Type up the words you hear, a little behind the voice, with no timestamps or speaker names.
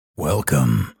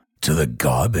Welcome to the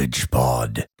Garbage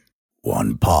Pod.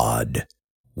 One pod,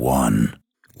 one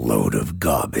load of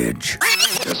garbage.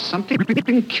 There's something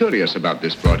curious about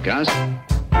this broadcast.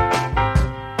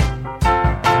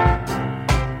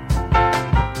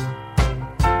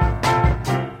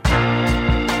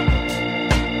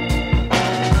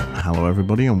 Hello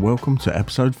everybody and welcome to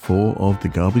episode 4 of the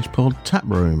Garbage Pod Tap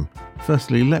Room.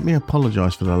 Firstly, let me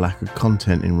apologise for the lack of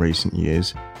content in recent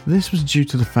years. This was due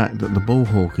to the fact that the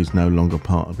Warthog is no longer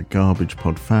part of the Garbage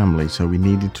Pod family, so we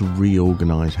needed to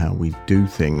reorganise how we do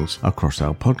things across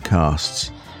our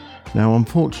podcasts. Now,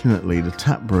 unfortunately, the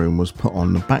tap room was put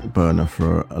on the back burner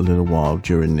for a little while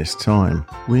during this time.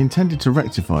 We intended to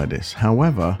rectify this,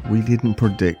 however, we didn't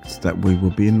predict that we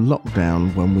would be in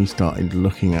lockdown when we started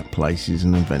looking at places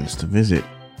and events to visit.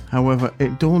 However,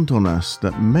 it dawned on us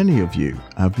that many of you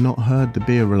have not heard the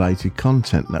beer-related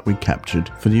content that we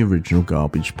captured for the original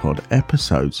Garbage Pod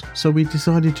episodes, so we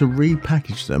decided to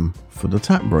repackage them for the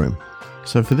tap room.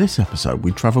 So for this episode,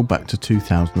 we travelled back to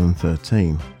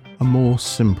 2013. A more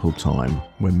simple time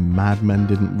when madmen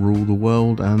didn't rule the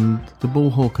world and the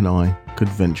Bullhawk and I could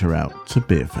venture out to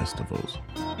beer festivals.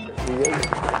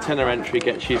 Tenner entry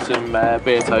gets you some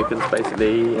beer tokens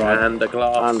basically, right. and a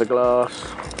glass.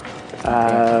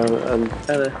 And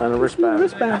a wristband.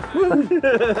 It's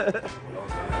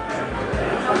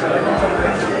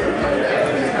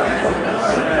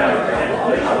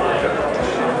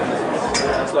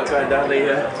like going down the...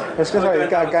 it's just like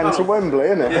going to Wembley,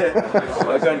 isn't it? Yeah. It's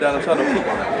like going down the tunnel.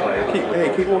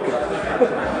 Keep walking.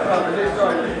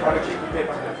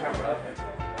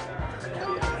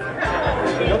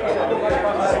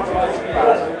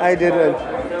 How you doing?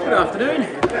 Good afternoon.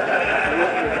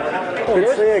 Good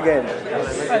to see you again.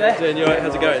 Hi there. Doing you alright?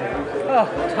 How's it going? Oh,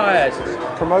 tired.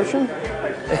 Promotion?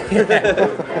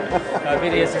 I've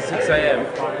been here since 6 a.m.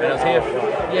 and I was here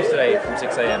yesterday from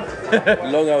 6 a.m.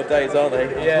 Long old days, aren't they?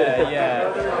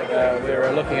 Yeah. We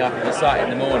were looking up at the site in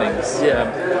the mornings.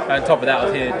 On top of that, I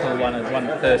was here till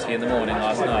 1:30 in the morning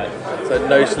last night. So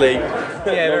no sleep.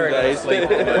 Yeah, very little sleep.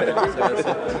 So it's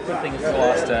a good thing for the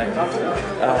last day.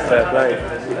 Fair play.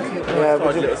 Yeah,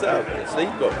 nice little setup. Sleep.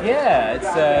 Yeah, it's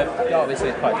obviously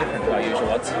it's quite different to our usual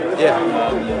ones. Yeah.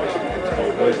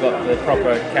 We've got the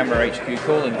proper camera HQ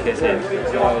cooling kit in.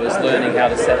 So I was learning how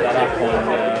to set that up on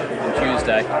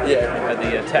Tuesday. Yeah. At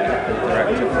the technical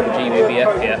director from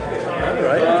GBBF here.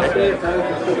 Right. So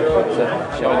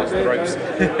showing us the ropes.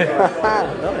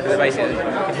 So basically, you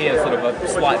can hear sort of a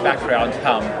slight background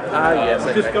hum.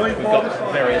 We've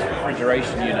got various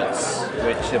refrigeration units,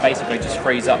 which basically just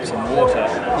freeze up some water.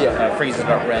 Freezes it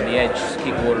up around the edge, to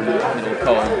keep the water in the middle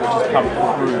cold, which is pumped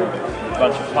through a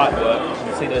bunch of pipe work.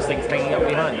 See those things hanging up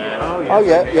behind there? Oh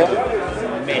yeah.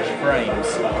 Mesh frames.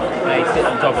 They sit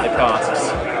on top of the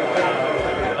casks.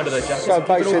 Under those jackets. So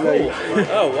basically,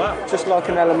 oh wow! Just like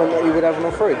an element that you would have in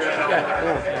a fridge. Yeah.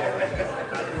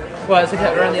 Well, it's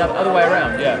around the other way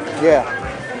around. Yeah.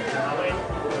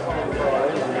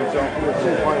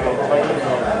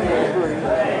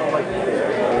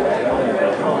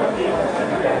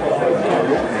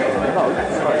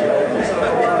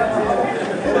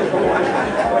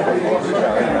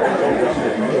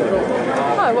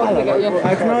 Hi, what can I get you?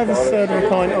 Can I have a third of a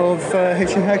pint of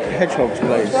Hitchin Hedgehogs,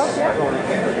 please?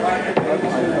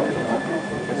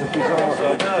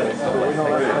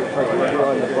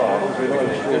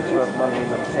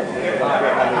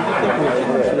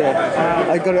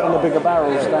 I got it on the bigger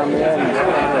barrels down the end.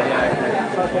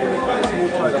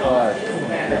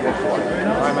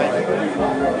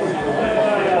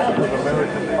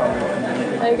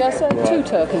 There you go, sir. 2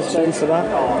 turkeys, please. For that.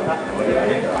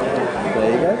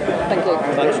 There you go. Thank you.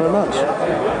 Thanks very much.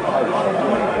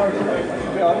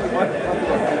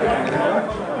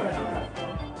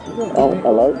 Oh,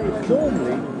 hello.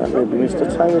 That may be Mr.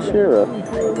 Taylor Shearer.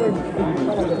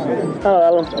 Hello,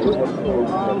 Alan.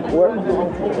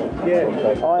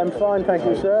 I am fine, thank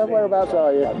you, sir. Whereabouts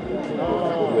are you?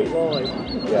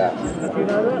 Yeah.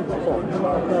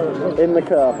 In the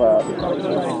car park.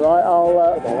 Right,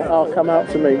 I'll come out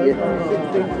to meet you.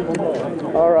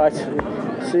 All right.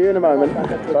 See you in a moment.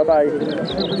 Bye-bye.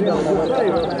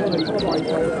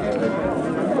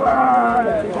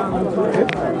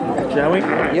 Shall we?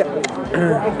 Yep.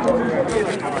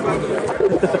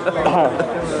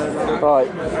 Right.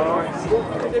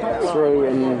 Through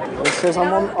and it says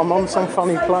I'm on some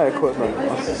funny play equipment.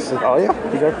 I said, oh yeah?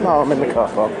 You go, no, I'm in the car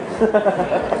park.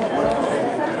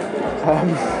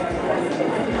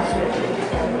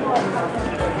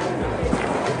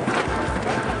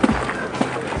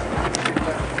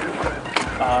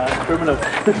 Criminal.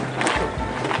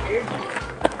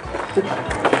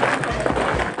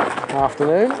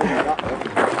 Afternoon.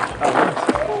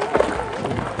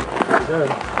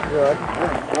 doing? You alright?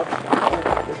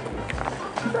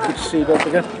 Good to see you both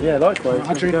again. Yeah, likewise.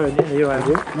 How's it going? Yeah, you're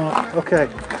right. Mark. Okay.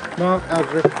 Mark,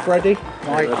 Aldrich, Freddie,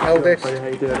 my eldest. How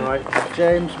you doing, right?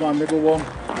 James, my middle one.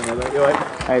 You're right.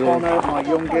 Connor, my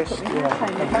youngest.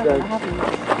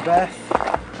 Beth,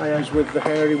 who's with the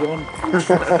hairy one.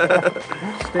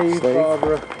 Steve,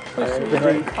 Barbara. The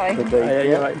Deek. Hi. Hiya,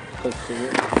 you're right. Good to see you.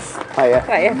 Hiya.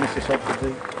 Hiya. Mrs.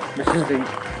 Hopkins. Mrs. Deek.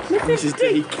 Mrs.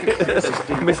 Deek.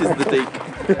 Mrs. the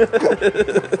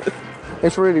Deek.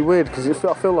 It's really weird because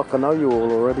I feel like I know you all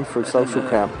already through social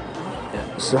cam.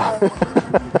 Yeah. So.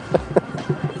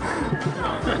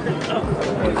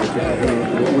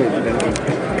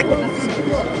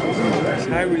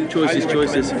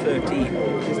 Choices. 13.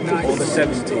 Or the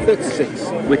 17. 36.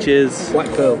 Which is Black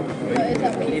Pearl.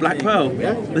 Black Pearl.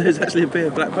 Yeah. There's actually a beer,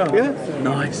 Black Pearl. Yeah.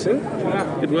 Nice.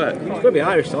 Good work. It's going to be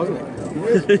Irish, though, isn't it?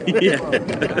 Yeah.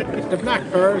 The Black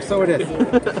Pearl, so it is.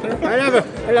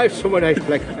 I like someone else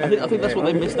like. I think that's what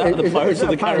they missed out of the Pirates of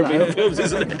the Caribbean films,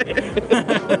 isn't it?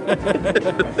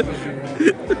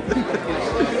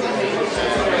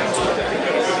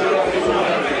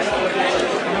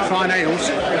 Fine ales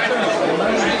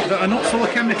that are not full of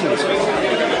chemicals.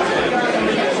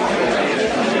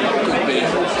 Good beer.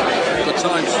 Good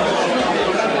times.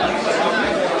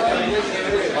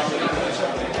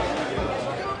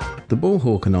 The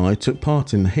Bullhawk and I took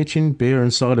part in the Hitchin Beer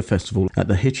and Cider Festival at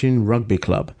the Hitchin Rugby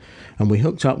Club, and we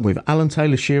hooked up with Alan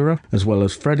Taylor Shearer, as well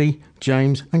as Freddie,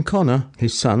 James and Connor,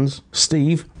 his sons,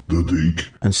 Steve, The Deek.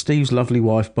 and Steve's lovely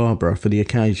wife Barbara for the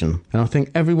occasion, and I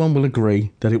think everyone will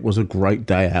agree that it was a great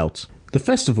day out. The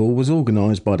festival was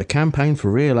organised by the Campaign for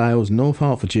Real Ale's North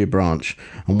Hertfordshire branch,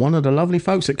 and one of the lovely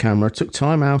folks at camera took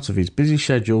time out of his busy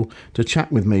schedule to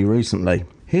chat with me recently.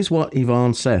 Here's what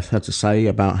Yvonne Seth had to say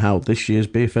about how this year's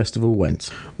beer festival went.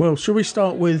 Well, shall we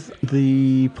start with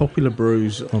the popular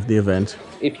brews of the event?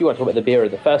 If you want to talk about the beer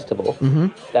of the festival,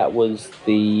 that was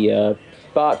the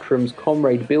Bartram's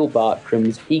Comrade Bill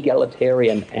Bartram's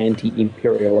egalitarian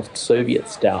anti-imperialist Soviet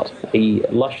stout, a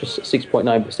luscious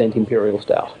 6.9% imperial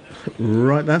stout.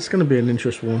 Right, that's going to be an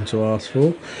interesting one to ask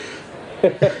for.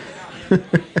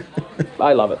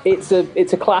 I love it. It's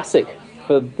a classic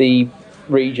for the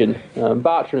region,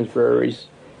 Bartram's breweries,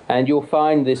 and you'll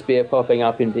find this beer popping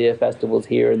up in beer festivals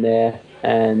here and there,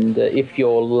 and if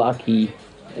you're lucky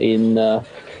in a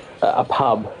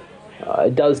pub,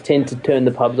 it does tend to turn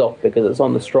the pubs off because it's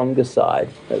on the stronger side.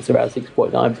 It's about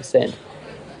 6.9%.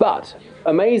 But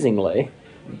amazingly,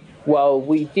 well,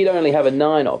 we did only have a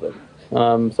 9 of it,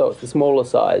 so it's the smaller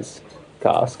size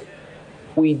cask.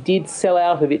 We did sell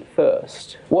out of it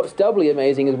first. What's doubly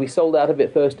amazing is we sold out of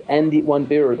it first and it won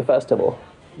beer of the festival.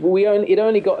 It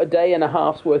only got a day and a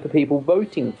half's worth of people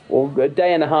voting, or a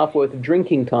day and a half worth of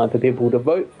drinking time for people to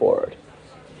vote for it.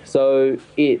 So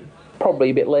it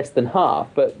probably a bit less than half,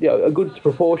 but a good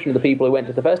proportion of the people who went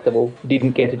to the festival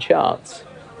didn't get a chance.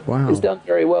 Wow. It's done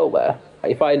very well there.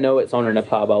 If I know it's on in a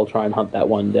pub, I'll try and hunt that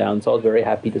one down. So I was very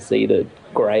happy to see that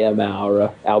Graham,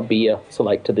 our beer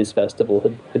select to this festival,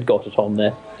 had got it on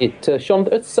there. It shone.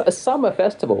 It's a summer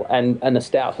festival, and a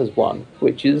stout has won,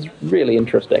 which is really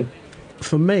interesting.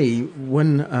 For me,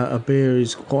 when a beer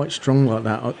is quite strong like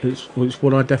that, it's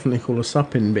what I definitely call a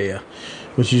supping beer,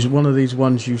 which is one of these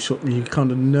ones you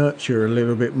kind of nurture a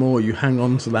little bit more. You hang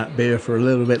on to that beer for a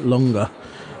little bit longer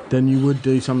than you would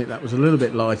do something that was a little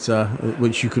bit lighter,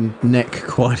 which you can neck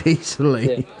quite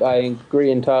easily. Yeah, I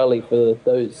agree entirely for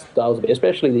those styles of beer,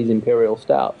 especially these imperial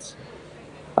stouts.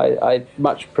 I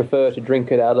much prefer to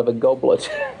drink it out of a goblet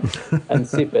and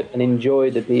sip it and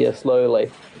enjoy the beer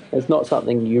slowly. It's not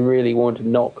something you really want to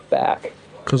knock back.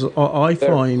 Because I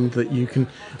find that you can,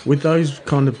 with those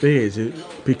kind of beers,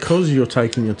 because you're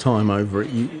taking your time over it,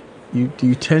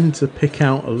 you tend to pick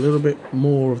out a little bit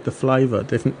more of the flavour.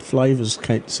 Different flavours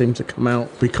seem to come out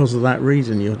because of that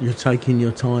reason. You're taking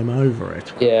your time over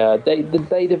it. Yeah,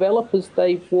 they develop as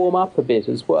they warm up a bit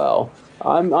as well.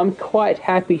 I'm quite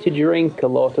happy to drink a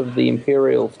lot of the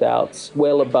imperial stouts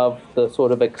well above the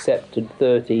sort of accepted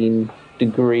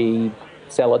 13-degree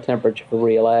cellar temperature for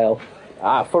real ale.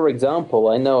 For example,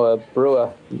 I know a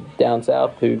brewer down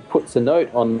south who puts a note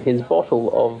on his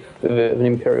bottle of an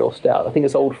imperial stout. I think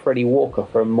it's old Freddie Walker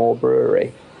from Moore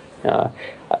Brewery. I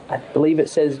believe it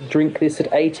says drink this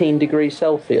at 18 degrees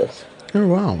Celsius. Oh,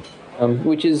 wow.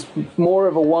 Which is more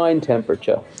of a wine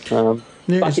temperature,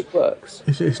 but it works.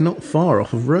 It's not far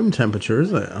off of room temperature,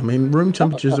 is it? I mean, room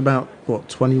temperature is about,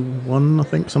 21, I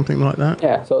think, something like that?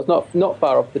 Yeah, so it's not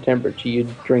far off the temperature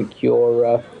you'd drink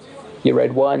your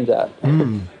red wines at.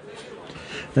 It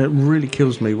really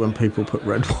kills me when people put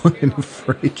red wine in the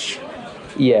fridge.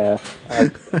 Yeah.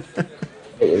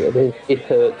 It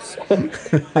hurts.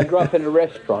 I grew up in a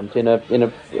restaurant in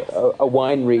a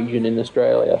wine region in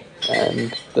Australia,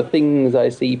 and the things I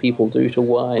see people do to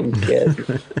wine scares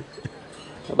me.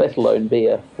 Let alone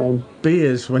beer.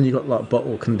 Beers, when you got like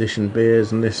bottle conditioned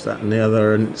beers and this, that, and the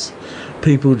other, and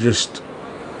people just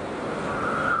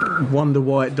wonder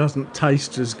why it doesn't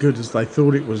taste as good as they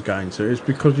thought it was going to. It's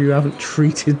because you haven't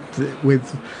treated it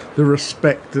with the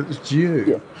respect that's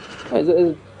due. Yeah.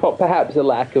 There's perhaps a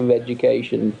lack of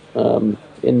education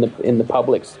in the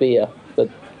public sphere for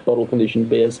bottle conditioned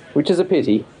beers, which is a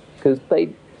pity because they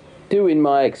do, in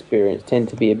my experience, tend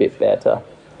to be a bit better.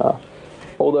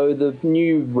 Although the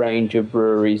new range of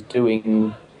breweries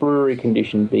doing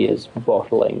brewery-conditioned beers for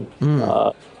bottling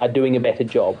are doing a better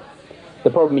job. The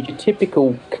problem is your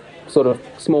typical sort of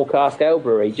small cask ale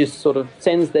brewery just sort of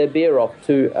sends their beer off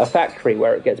to a factory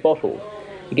where it gets bottled.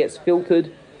 It gets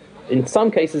filtered. In some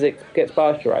cases, it gets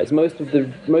pasteurized. Most of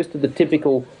the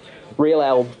typical real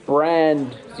ale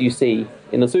brands you see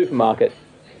in the supermarket,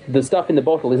 the stuff in the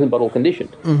bottle isn't bottle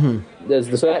conditioned.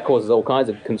 So that causes all kinds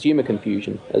of consumer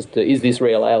confusion as to is this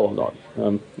real ale or not,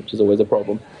 which is always a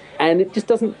problem. And it just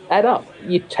doesn't add up.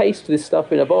 You taste this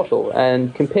stuff in a bottle,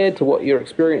 and compared to what your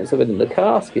experience of it in the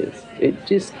cask is, it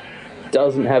just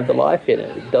doesn't have the life in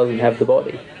it. It doesn't have the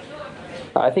body.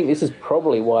 I think this is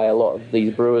probably why a lot of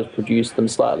these brewers produce them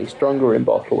slightly stronger in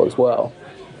bottle as well.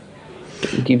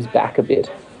 It gives back a bit.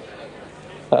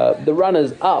 The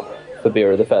runners-up for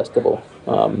Beer of the Festival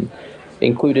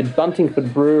included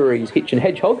Buntingford Brewery's Hitch and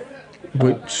Hedgehog,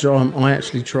 which I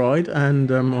actually tried,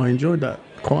 and I enjoyed that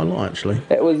quite a lot, actually.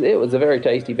 It was a very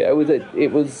tasty beer.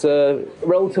 It was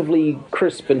relatively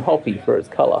crisp and hoppy for its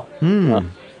colour.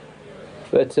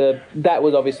 But that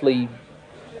was obviously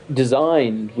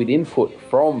designed with input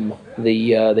from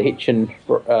the Hitchin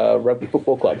Rugby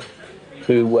Football Club,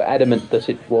 who were adamant that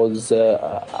it was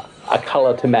a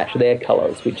colour to match their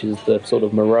colours, which is the sort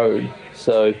of maroon.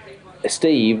 So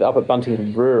Steve, up at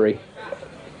Buntington Brewery,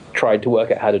 tried to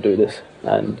work out how to do this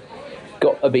and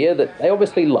got a beer that they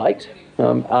obviously liked.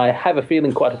 I have a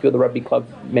feeling quite a few of the rugby club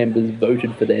members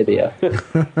voted for their beer.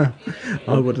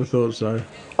 I would have thought so.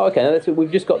 Okay, now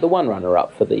we've just got the one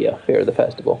runner-up for the Beer of the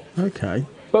Festival. Okay.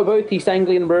 But both East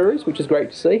Anglian breweries, which is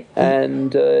great to see,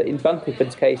 and in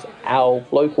Buntingford's case, our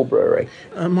local brewery.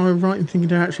 Am I right in thinking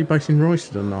they're actually based in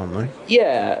Royston, aren't they?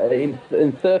 Yeah, in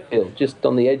Thurfield, just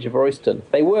on the edge of Royston.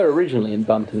 They were originally in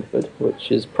Buntingford, which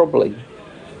is probably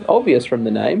obvious from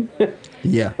the name.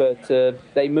 Yeah. But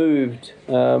they moved.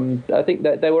 I think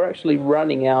that they were actually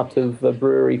running out of a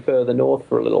brewery further north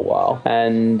for a little while,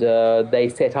 and they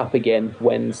set up again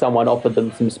when someone offered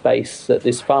them some space at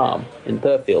this farm in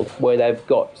Thurfield, where they've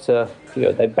got,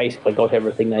 they've basically got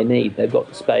everything they need. They've got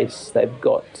the space. They've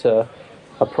got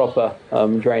a proper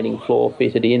draining floor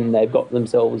fitted in. They've got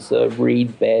themselves a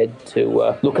reed bed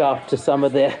to look after some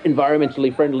of their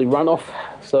environmentally friendly runoff.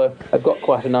 So they've got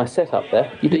quite a nice setup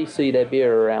there. You do see their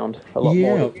beer around a lot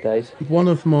more these days. One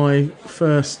of my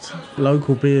first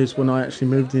local beers when I actually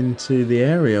moved into the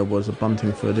area was a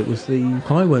Buntingford. It was the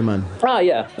Highwayman. Ah,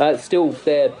 yeah. That's still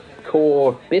their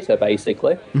core bitter,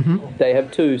 basically. They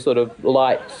have two sort of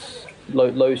light,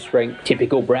 low-strength,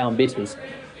 typical brown bitters.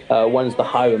 One's the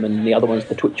Highwayman and the other one's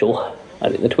the Twitchell. I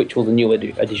think the Twitchell's a new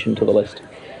addition to the list.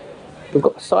 We've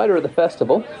got the Cider of the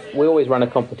Festival. We always run a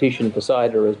competition for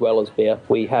cider as well as beer.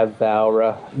 We have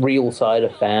our real cider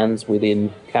fans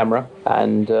within camera,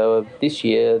 and this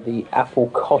year the Apple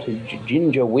Cottage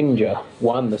Ginger Whinger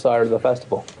won the Cider of the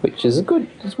Festival, which is good,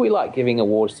 because we like giving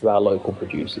awards to our local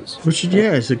producers. Which,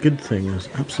 it's a good thing. It's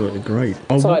absolutely great.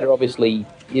 Cider obviously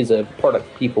is a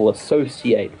product people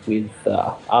associate with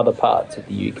other parts of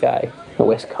the UK, the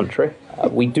West Country.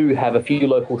 We do have a few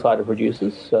local cider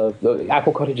producers.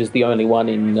 Apple Cottage is the only one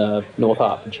in North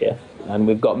Hertfordshire, and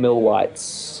we've got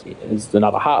Millwhite's is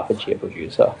another Hertfordshire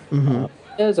producer.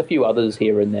 There's a few others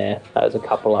here and there. There's a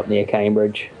couple up near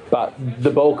Cambridge, but the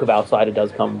bulk of our cider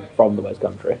does come from the West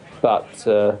Country. But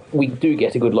we do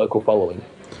get a good local following.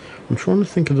 I'm trying to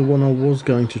think of the one I was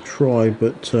going to try,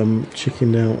 but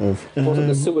chickened out of. Wasn't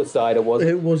the Suicider, was it?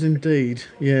 It was indeed,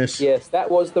 yes. Yes,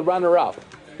 that was the runner-up.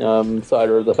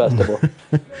 Cider of the festival,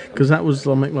 because that was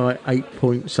something like 8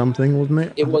 point something, wasn't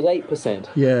it? It was 8%.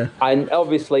 Yeah, and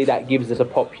obviously that gives it a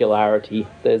popularity.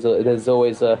 There's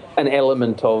always an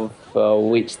element of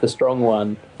which the strong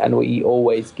one, and we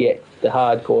always get the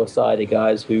hardcore cider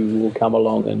guys who will come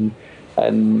along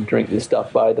and drink this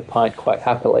stuff by the pint quite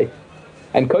happily,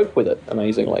 and cope with it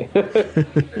amazingly.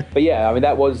 But yeah, I mean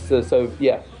that was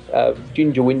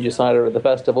Ginger Whinger Cider of the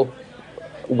festival.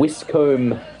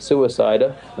 Wiscombe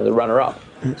Suicider, the runner-up,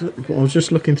 I was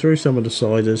just looking through some of the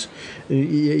ciders.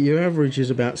 Your average is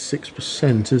about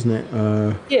 6%, isn't it?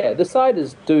 Yeah, the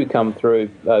ciders do come through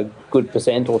a good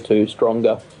percent or two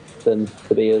stronger than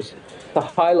the beers. The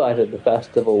highlight of the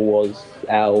festival was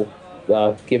our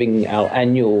giving our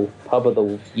annual Pub of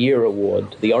the Year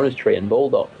award to the Orange Tree and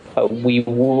Bulldog. We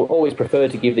will always prefer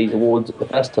to give these awards at the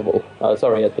festival, at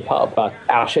the pub, but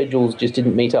our schedules just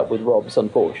didn't meet up with Rob's,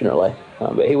 unfortunately.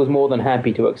 But he was more than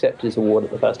happy to accept his award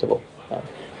at the festival.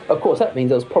 Of course, that means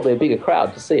there was probably a bigger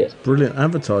crowd to see it. Brilliant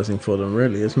advertising for them,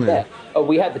 really, isn't it? Yeah.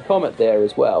 We had the Comet there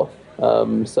as well,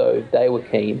 so they were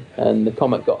keen, and the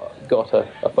Comet got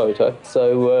a photo.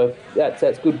 So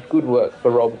that's good work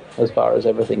for Rob as far as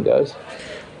everything goes.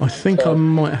 I think I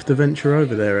might have to venture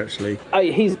over there, actually.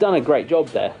 He's done a great job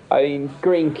there. I mean,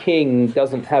 Green King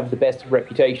doesn't have the best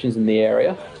reputations in the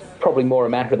area. Probably more a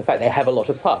matter of the fact they have a lot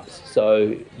of pubs.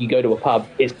 So you go to a pub,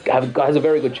 it has a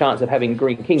very good chance of having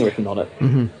Green King written on it.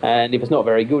 Mm-hmm. And if it's not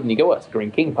very good, and you go, it's a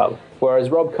Green King pub. Whereas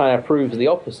Rob kind of proves the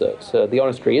opposite. The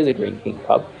Honest Tree is a Green King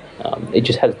pub. It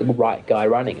just has the right guy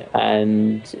running it.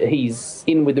 And he's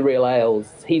in with the real ales.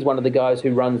 He's one of the guys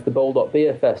who runs the Bulldog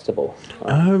Beer Festival.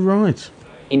 Oh, right.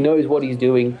 He knows what he's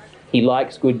doing. He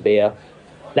likes good beer.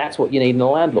 That's what you need in a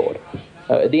landlord.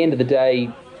 At the end of the day,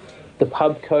 the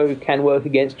pub co can work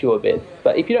against you a bit.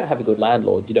 But if you don't have a good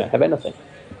landlord, you don't have anything.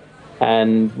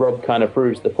 And Rob kind of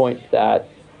proves the point that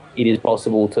it is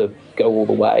possible to go all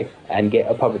the way and get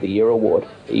a Pub of the Year award,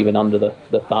 even under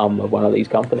the thumb of one of these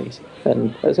companies.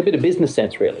 And it's a bit of business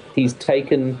sense, really. He's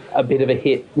taken a bit of a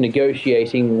hit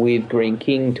negotiating with Green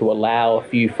King to allow a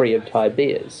few free of tie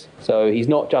beers. So he's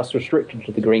not just restricted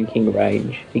to the Green King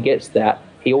range. He gets that.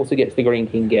 He also gets the Green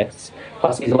King guests.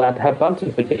 Plus, he's allowed to have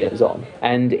Buntingford beers on,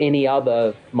 and any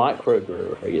other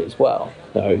microbrewery as well.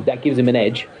 So that gives him an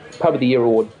edge. Pub of the Year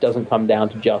award doesn't come down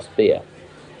to just beer.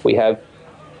 We have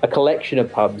a collection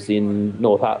of pubs in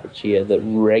North Hertfordshire that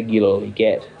regularly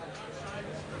get,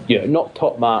 not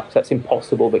top marks, that's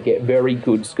impossible, but get very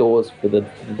good scores for the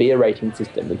beer rating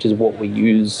system, which is what we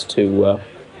use to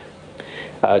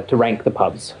rank the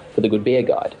pubs for the Good Beer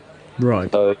Guide.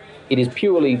 Right. So it is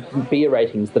purely beer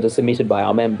ratings that are submitted by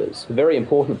our members. A very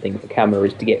important thing for CAMA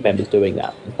is to get members doing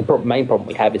that. The main problem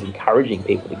we have is encouraging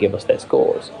people to give us their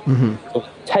scores. Mm-hmm. So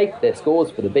take their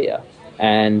scores for the beer,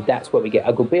 and that's where we get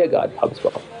our Good Beer Guide pubs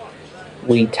from.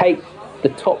 We take the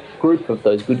top group of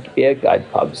those Good Beer Guide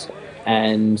pubs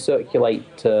and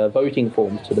circulate voting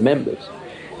forms to the members.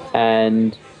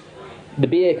 And the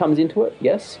beer comes into it,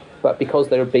 yes, but because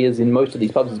there are beers in most of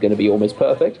these pubs is going to be almost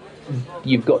perfect,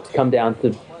 you've got to come down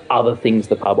to other things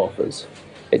the pub offers.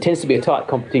 It tends to be a tight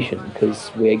competition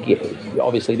because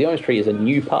obviously the Orange Tree is a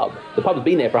new pub. The pub's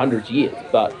been there for hundreds of years,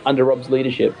 but under Rob's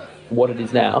leadership, what it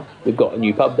is now, we've got a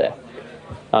new pub there.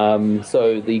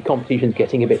 So the competition's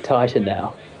getting a bit tighter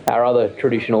now. Our other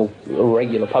traditional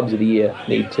regular pubs of the year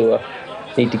need to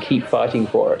keep fighting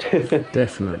for it.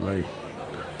 Definitely.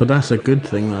 But that's a good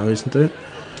thing though, isn't it?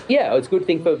 Yeah, it's a good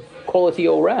thing for quality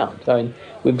all round. I mean,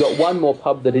 we've got one more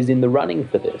pub that is in the running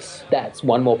for this. That's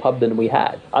one more pub than we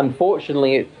had.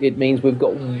 Unfortunately, it means we've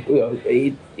got,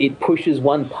 it pushes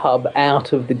one pub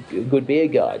out of the Good Beer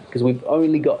Guide because we've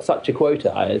only got such a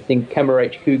quota. I think CAMA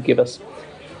HQ give us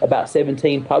about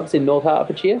 17 pubs in North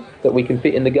Hertfordshire that we can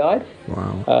fit in the guide.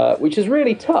 Wow. Which is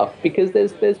really tough because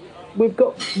we've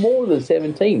got more than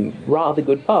 17 rather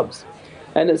good pubs.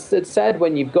 And it's sad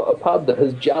when you've got a pub that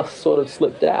has just sort of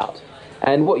slipped out.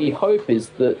 And what you hope is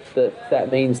that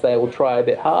means they will try a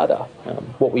bit harder.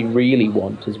 What we really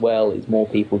want as well is more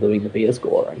people doing the beer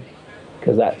scoring,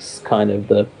 because that's kind of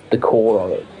the core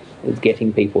of it, is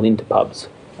getting people into pubs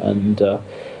and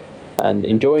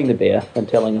enjoying the beer and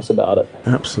telling us about it.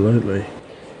 Absolutely.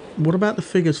 What about the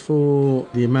figures for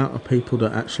the amount of people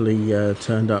that actually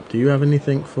turned up? Do you have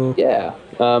anything for... Yeah.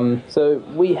 So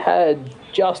we had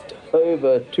just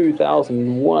over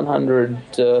 2,100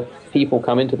 people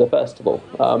come into the festival.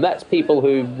 That's people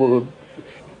who were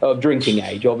of drinking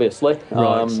age, obviously.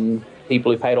 Right.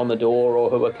 People who paid on the door or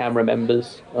who were camera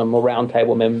members or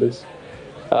roundtable members.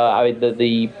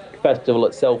 The festival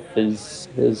itself is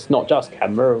not just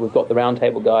camera. We've got the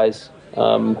roundtable guys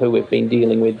who we've been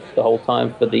dealing with the whole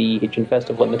time for the Hitchin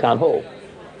Festival in the town hall.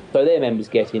 So their members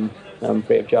get in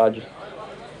free of charge.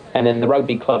 And then the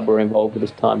rugby club were involved at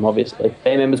this time, obviously.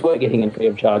 Their members weren't getting in free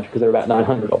of charge because there were about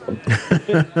 900 of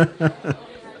them.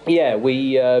 Yeah,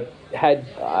 we had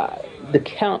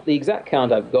the exact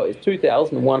count I've got is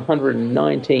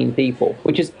 2,119 people,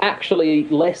 which is actually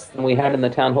less than we had in the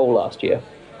town hall last year.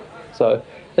 So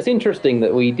it's interesting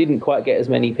that we didn't quite get as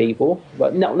many people,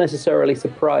 but not necessarily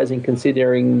surprising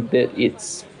considering that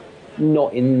it's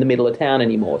not in the middle of town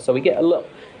anymore. So we get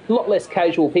a lot less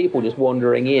casual people just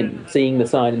wandering in, seeing the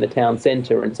sign in the town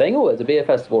centre and saying, oh, there's a beer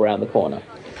festival around the corner.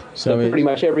 So pretty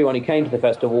much everyone who came to the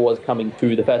festival was coming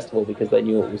to the festival because they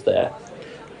knew it was there.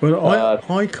 Well,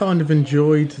 I kind of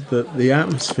enjoyed the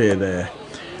atmosphere there.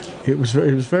 It was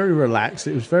very relaxed.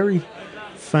 It was very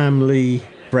family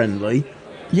friendly.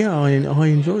 Yeah, I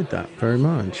enjoyed that very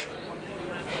much.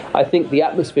 I think the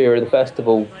atmosphere of the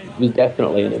festival was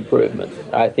definitely an improvement.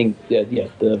 I think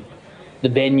the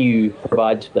venue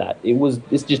provides that.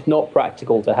 It's just not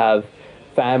practical to have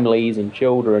families and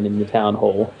children in the town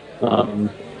hall.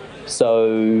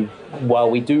 So while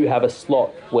we do have a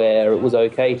slot where it was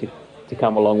okay to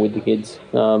come along with the kids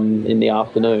in the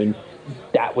afternoon,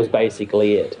 that was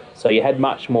basically it. So you had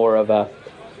much more of an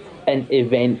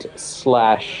event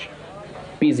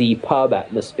 / busy pub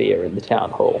atmosphere in the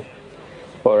town hall,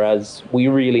 whereas we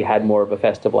really had more of a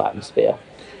festival atmosphere,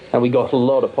 and we got a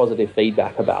lot of positive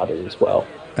feedback about it as well.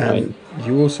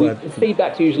 You also had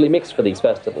feedback's usually mixed for these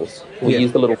festivals. We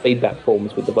use the little feedback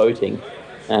forms with the voting,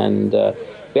 and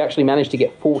we actually managed to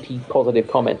get 40 positive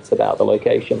comments about the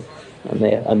location and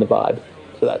the vibe.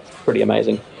 So that's pretty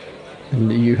amazing.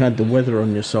 And you had the weather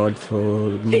on your side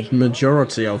for the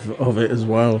majority of it as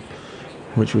well,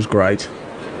 which was great.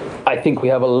 I think we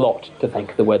have a lot to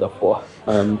thank the weather for.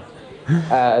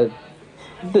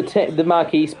 The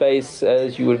marquee space,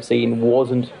 as you would have seen,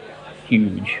 wasn't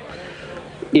huge.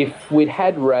 If we'd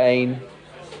had rain,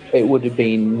 it would have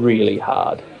been really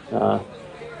hard.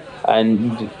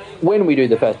 And when we do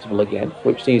the festival again,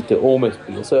 which seems to almost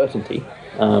be a certainty,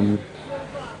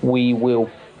 we will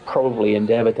probably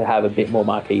endeavour to have a bit more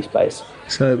marquee space.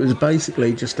 So it was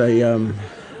basically just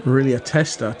really a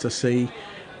tester to see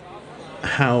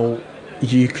how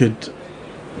you could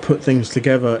put things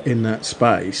together in that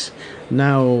space.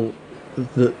 Now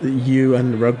that you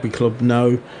and the rugby club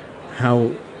know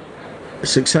how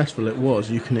successful it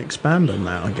was, you can expand on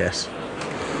that, I guess.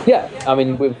 Yeah, I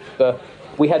mean,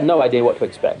 we had no idea what to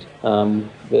expect.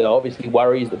 There are obviously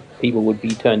worries that people would be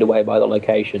turned away by the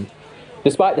location,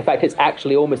 despite the fact it's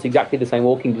actually almost exactly the same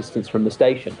walking distance from the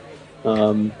station.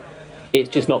 It's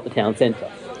just not the town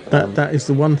centre. That is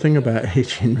the one thing about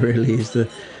Hitchin, really, is the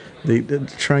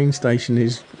train station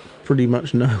is pretty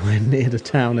much nowhere near the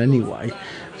town anyway.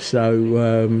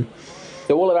 So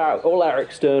all our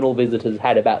external visitors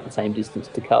had about the same distance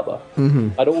to cover. Mm-hmm.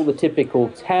 But all the typical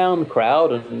town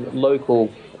crowd and local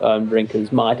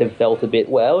drinkers might have felt a bit,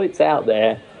 well, it's out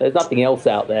there. There's nothing else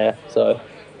out there, so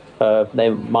they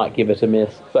might give it a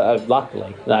miss. But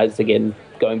luckily, as again,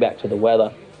 going back to the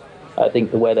weather, I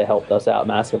think the weather helped us out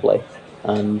massively.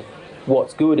 And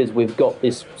what's good is we've got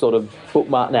this sort of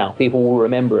bookmark now. People will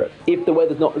remember it. If the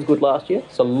weather's not as good last year,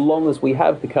 so long as we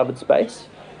have the covered space,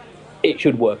 it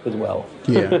should work as well.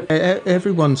 Yeah,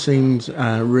 everyone seemed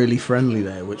really friendly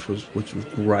there, which was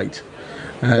great.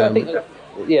 So I think,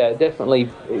 definitely,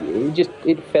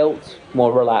 it felt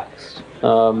more relaxed.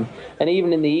 And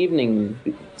even in the evening,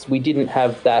 we didn't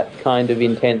have that kind of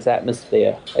intense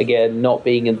atmosphere. Again, not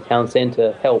being in the town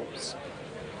centre helps.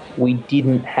 We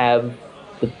didn't have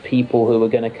the people who were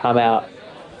going to come out,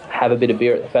 have a bit of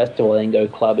beer at the festival, and then go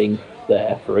clubbing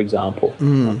there, for example.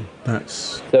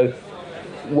 So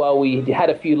while we had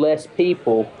a few less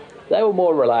people, they were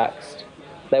more relaxed.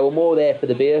 They were more there for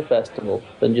the beer festival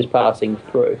than just passing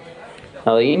through.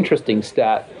 Now, the interesting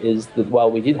stat is that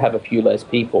while we did have a few less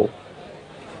people,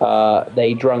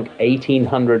 they drunk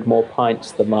 1,800 more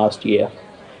pints than last year.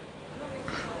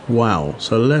 Wow,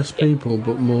 so less people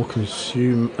but more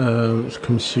consume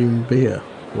beer.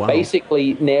 Wow.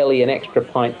 Basically, nearly an extra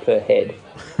pint per head.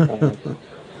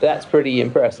 That's pretty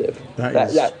impressive.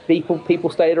 That people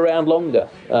stayed around longer.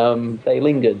 They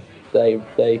lingered.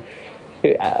 The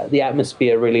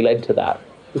atmosphere really led to that,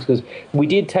 because we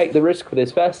did take the risk for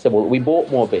this festival. We bought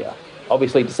more beer.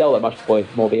 Obviously, to sell that much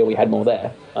more beer, we had more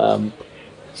there.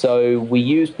 So we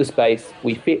used the space.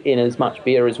 We fit in as much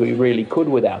beer as we really could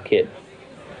with our kit,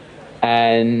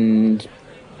 and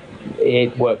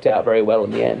it worked out very well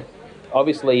in the end.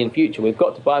 Obviously, in future, we've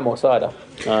got to buy more cider.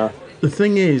 The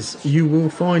thing is, you will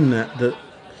find that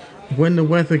when the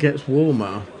weather gets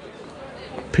warmer,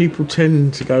 people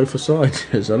tend to go for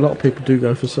ciders. A lot of people do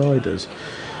go for ciders.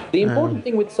 The important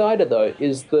thing with cider, though,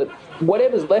 is that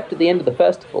whatever's left at the end of the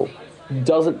festival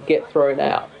doesn't get thrown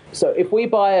out. So if we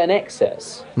buy an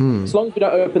excess, as long as we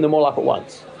don't open them all up at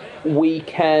once, we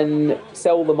can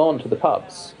sell them on to the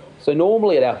pubs. So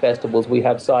normally at our festivals, we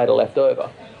have cider left over.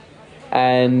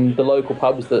 And the local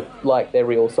pubs that like their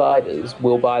real ciders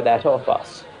will buy that off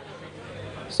us.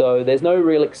 So there's no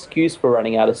real excuse for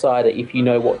running out of cider if you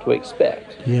know what to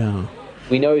expect. Yeah.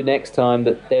 We know next time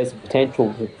that there's a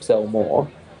potential to sell more,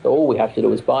 so all we have to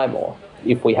do is buy more.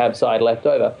 if we have cider left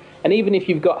over. And even if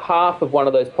you've got half of one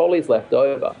of those pollies left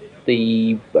over,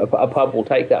 a pub will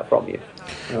take that from you.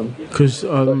 Because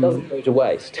so it doesn't go to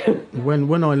waste.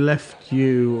 when I left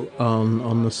you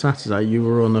on the Saturday, you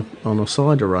were on a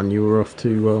cider run. You were off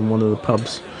to one of the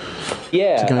pubs.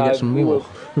 Yeah, to go and get some more.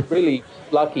 We were really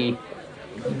lucky.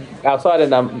 Our cider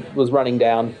was running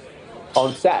down.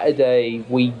 On Saturday,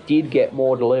 we did get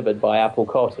more delivered by Apple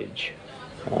Cottage,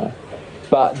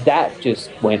 but that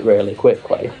just went really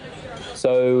quickly.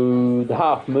 So the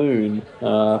Half Moon,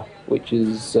 which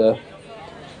is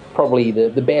probably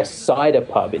the best cider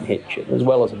pub in Hitchin, as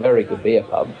well as a very good beer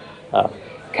pub,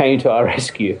 came to our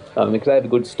rescue because they have a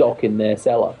good stock in their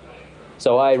cellar.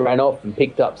 So I ran off and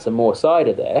picked up some more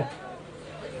cider there,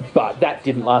 but that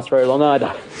didn't last very long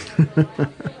either.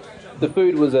 The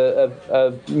food was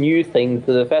a new thing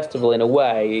for the festival in a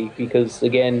way because,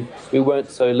 again, we weren't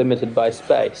so limited by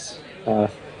space.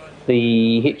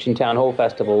 The Hitchin Town Hall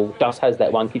Festival just has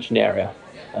that one kitchen area,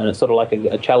 and it's sort of like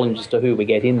a challenge as to who we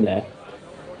get in there.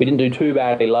 We didn't do too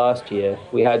badly last year.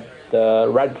 We had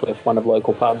Radcliffe, one of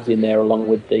local pubs, in there along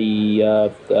with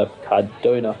the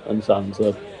Cardona and Sons,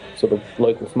 a sort of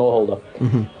local smallholder.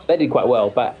 Mm-hmm. They did quite well,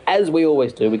 but as we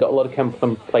always do, we got a lot of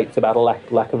complaints about a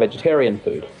lack of vegetarian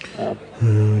food.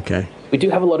 Okay. We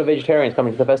do have a lot of vegetarians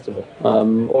coming to the festival,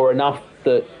 or enough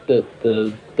that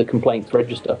the complaints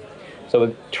register. So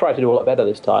we've tried to do a lot better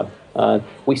this time.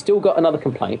 We still got another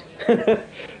complaint,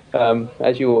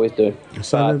 as you always do.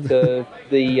 But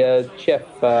the chef,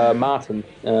 Martin,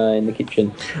 in the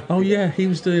kitchen. Oh, yeah, he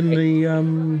was doing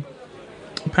the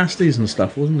pasties and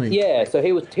stuff, wasn't he? Yeah, so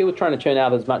he was trying to churn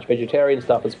out as much vegetarian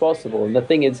stuff as possible. And the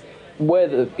thing is,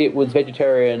 whether it was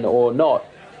vegetarian or not,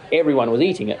 everyone was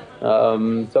eating it.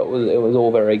 So it was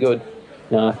all very good.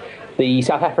 The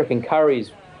South African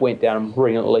curries went down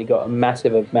brilliantly, got a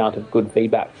massive amount of good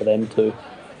feedback for them too.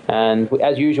 And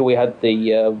as usual, we had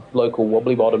the local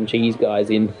wobbly bottom cheese guys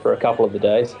in for a couple of the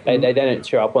days. They don't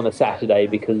show up on the Saturday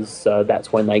because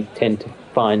that's when they tend to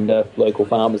find a local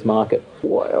farmers market.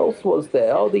 What else was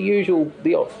there? Oh,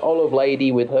 the olive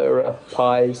lady with her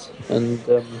pies and.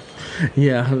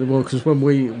 Yeah, well, because when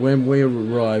we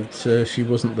arrived, she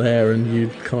wasn't there, and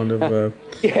you'd kind of.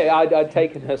 Yeah, I'd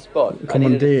taken her spot.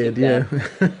 Commandeered, yeah.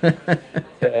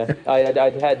 Yeah,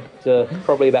 I'd had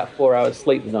probably about 4 hours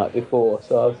sleep the night before,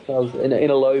 so I was in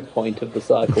a low point of the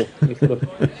cycle. You sort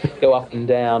of go up and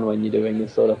down when you're doing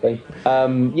this sort of thing.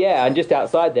 Yeah, and just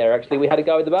outside there, actually, we had a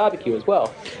go at the barbecue as well.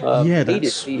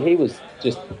 He was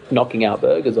just knocking out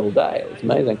burgers all day. It was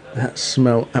amazing. That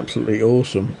smelled absolutely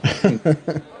awesome.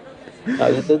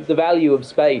 The value of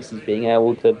space is being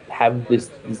able to have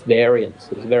this variance,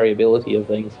 this variability of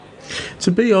things. To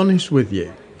be honest with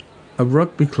you, a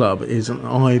rugby club is an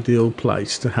ideal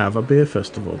place to have a beer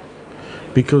festival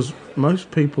because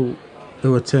most people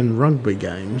who attend rugby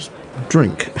games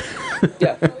drink.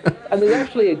 Yeah, and there's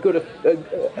actually a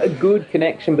good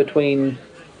connection between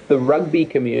the rugby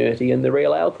community and the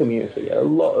real ale community. A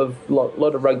lot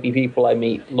of rugby people I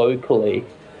meet locally.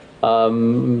 I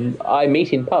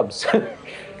meet in pubs,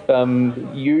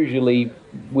 usually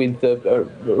with a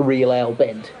real ale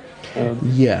bent.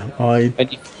 Yeah, I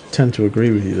tend to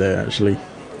agree with you there, actually.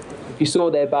 If you saw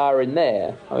their bar in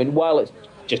there, I mean, while it's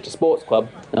just a sports club,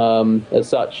 as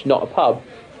such, not a pub,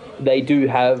 they do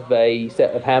have a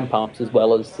set of hand pumps as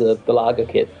well as the lager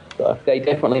kit. So they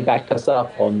definitely backed us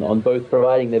up on both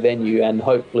providing the venue and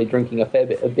hopefully drinking a fair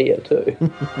bit of beer too.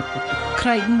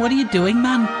 Crichton, what are you doing,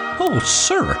 man? Oh,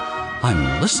 sir,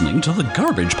 I'm listening to the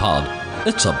Garbage Pod.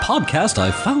 It's a podcast I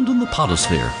found in the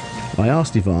podosphere. I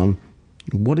asked Ivan,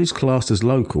 what is classed as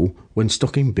local when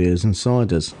stocking beers and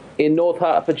ciders? In North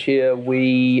Hertfordshire,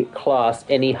 we class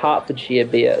any Hertfordshire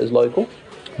beer as local.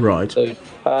 Right. So,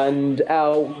 and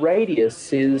our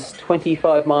radius is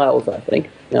 25 miles, I think.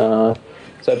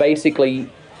 So basically,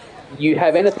 you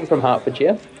have anything from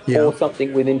Hertfordshire or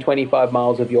something within 25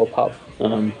 miles of your pub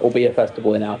or beer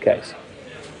festival in our case.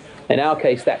 In our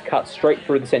case, that cuts straight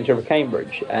through the centre of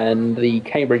Cambridge, and the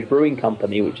Cambridge Brewing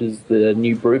Company, which is the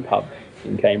new brew pub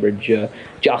in Cambridge,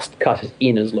 just cut it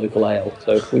in as local ale.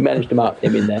 So we managed to mark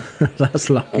them in there. That's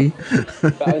lucky.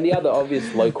 But and the other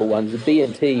obvious local ones, the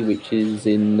B&T, which is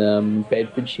in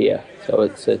Bedfordshire. So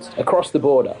it's across the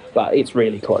border, but it's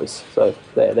really close. So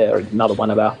they're another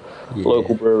one of our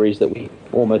local breweries that we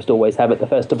almost always have at the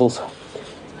festivals.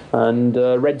 And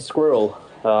Red Squirrel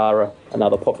are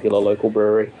another popular local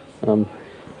brewery.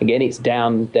 Again, it's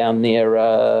down near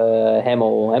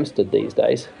Hemel Hempstead these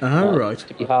days. Right.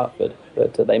 To be Hertford,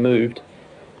 but they moved.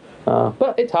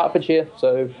 But it's Hertfordshire,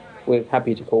 so we're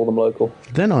happy to call them local.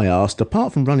 Then I asked,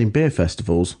 apart from running beer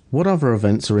festivals, what other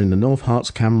events are in the North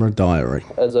Hearts Camera diary?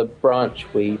 As a branch,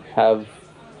 we have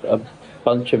a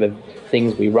bunch of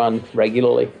things we run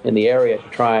regularly in the area to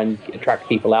try and attract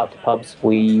people out to pubs.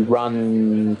 We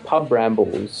run pub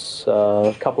rambles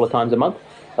a couple of times a month,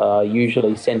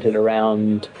 usually centred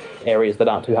around areas that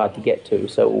aren't too hard to get to.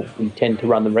 So we tend to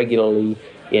run them regularly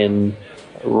in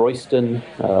Royston,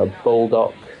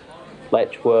 Baldock,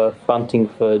 Letchworth,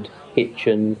 Buntingford,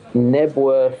 Hitchin,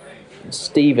 Nebworth,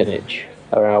 Stevenage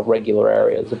are our regular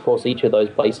areas. Of course, each of those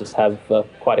places have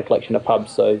quite a collection of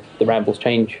pubs, so the rambles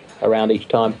change around each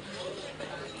time.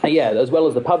 Yeah, as well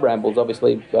as the pub rambles,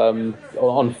 obviously,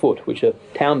 on foot, which are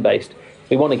town-based,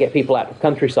 we want to get people out to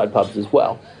countryside pubs as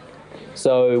well.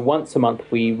 So once a month,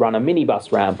 we run a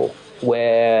minibus ramble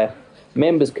where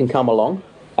members can come along,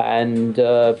 and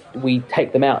we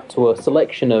take them out to a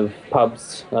selection of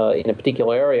pubs in a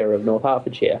particular area of North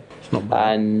Hertfordshire.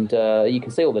 And you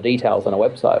can see all the details on our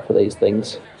website for these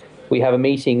things. We have a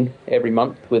meeting every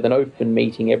month with an open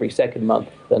meeting every second month,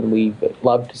 and we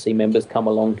love to see members come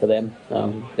along to them.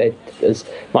 They're as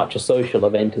much a social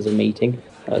event as a meeting.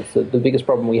 So the biggest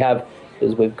problem we have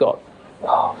is we've got,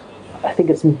 I think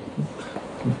it's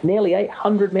nearly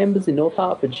 800 members in North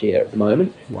Hertfordshire at the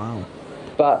moment. Wow.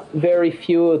 But very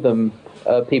few of them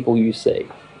are people you see.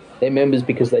 They're members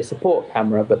because they support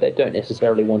camera, but they don't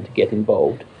necessarily want to get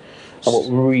involved. And what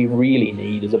we really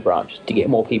need as a branch is to get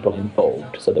more people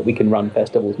involved so that we can run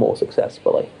festivals more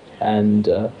successfully. And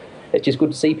it's just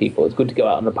good to see people. It's good to go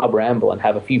out on a pub ramble and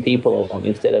have a few people along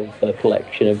instead of a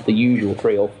collection of the usual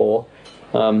 3 or 4.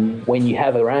 When you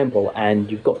have a ramble and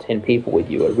you've got 10 people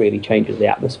with you, it really changes the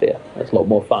atmosphere. It's a lot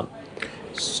more fun.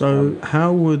 So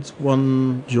how would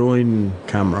one join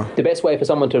Camera? The best way for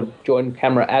someone to join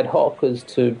Camera ad hoc is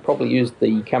to probably use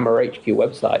the Camera HQ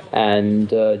website and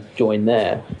join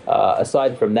there.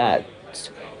 Aside from that,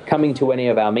 coming to any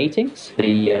of our meetings,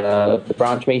 the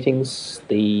branch meetings,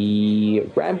 the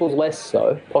rambles less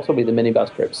so, possibly the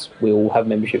minibus trips, we'll have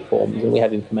membership forms and we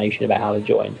have information about how to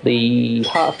join. The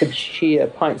Hertfordshire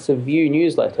Pints of View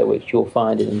newsletter, which you'll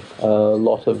find in a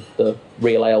lot of the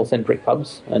real ale-centric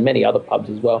pubs and many other pubs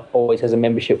as well, always has a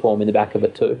membership form in the back of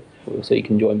it too, so you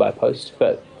can join by post.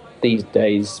 But these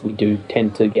days we do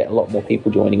tend to get a lot more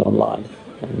people joining online.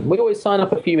 We always sign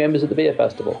up a few members at the beer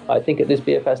festival. I think at this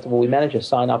beer festival we managed to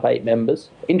sign up 8 members.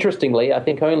 Interestingly, I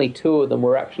think only 2 of them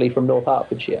were actually from North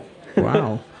Hertfordshire.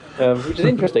 Wow. Which is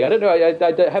interesting. I don't know.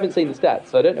 I haven't seen the stats,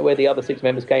 so I don't know where the other 6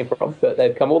 members came from, but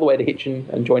they've come all the way to Hitchin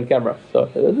and joined Camera. So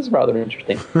this is rather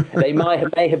interesting. They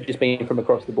may have just been from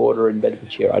across the border in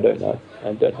Bedfordshire. I don't know.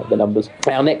 I don't have the numbers.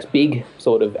 Our next big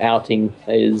sort of outing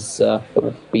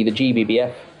will be the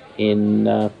GBBF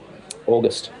in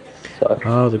August.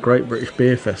 So, the Great British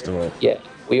Beer Festival. Yeah,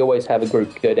 we always have a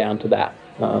group go down to that.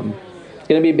 It's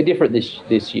going to be a bit different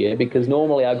this year because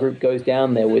normally our group goes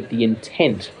down there with the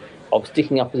intent of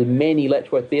sticking up as many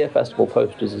Letchworth Beer Festival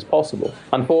posters as possible.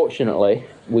 Unfortunately,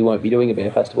 we won't be doing a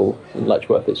beer festival in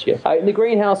Letchworth this year. The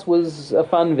Greenhouse was a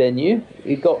fun venue.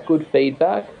 It got good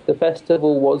feedback. The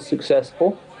festival was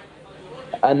successful.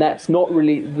 And that's not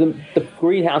really, the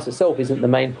greenhouse itself isn't the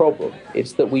main problem.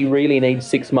 It's that we really need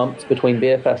 6 months between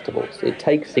beer festivals. It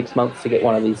takes 6 months to get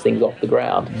one of these things off the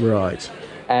ground. Right.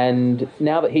 And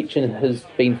now that Hitchin has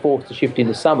been forced to shift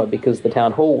into summer because the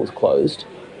town hall was closed,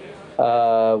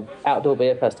 outdoor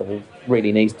beer festival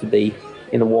really needs to be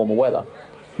in the warmer weather.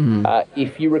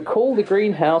 If you recall the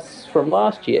greenhouse from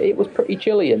last year, it was pretty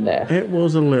chilly in there. It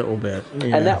was a little bit,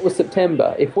 yeah. And that was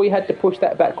September. If we had to push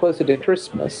that back closer to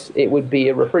Christmas, it would be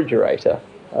a refrigerator.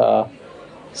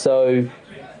 So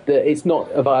it's not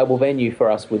a viable venue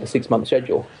for us with a 6-month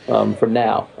schedule from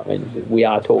now. I mean, we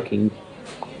are talking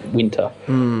winter.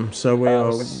 So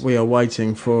we are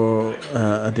waiting for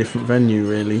a different venue,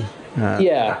 really.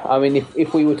 Yeah, I mean,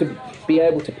 if we were to be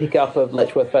able to pick up a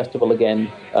Letchworth Festival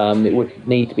again, it would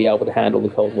need to be able to handle the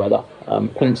cold weather.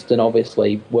 Princeton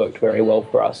obviously worked very well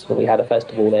for us. We had a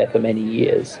festival there for many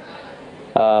years.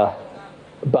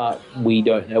 But we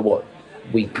don't know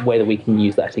whether we can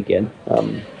use that again.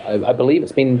 I believe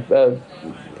it's been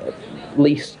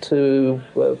leased to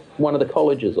one of the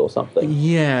colleges or something.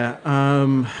 Yeah,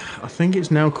 I think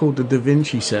it's now called the Da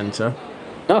Vinci Centre.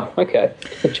 Oh, okay.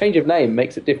 A change of name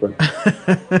makes it different.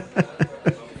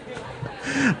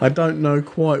 I don't know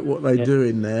quite what they do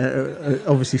in there. It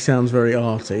obviously sounds very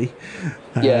arty.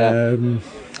 Yeah.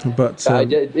 But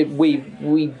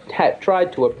we had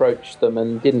tried to approach them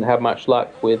and didn't have much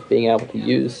luck with being able to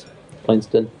use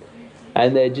Princeton.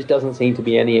 And there just doesn't seem to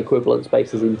be any equivalent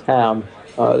spaces in town.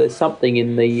 There's something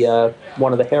in the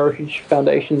one of the Heritage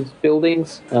Foundation's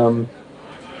buildings.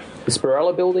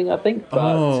 Spirella building, I think.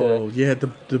 But,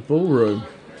 the ballroom.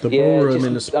 The ballroom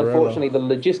in the Spirella. Unfortunately, the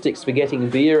logistics for getting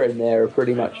beer in there are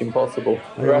pretty much impossible.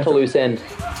 We're at a loose end.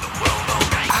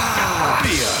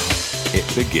 Beer. It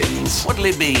begins. What'll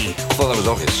it be? I thought that was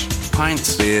obvious.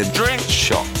 Pints, beer, drinks,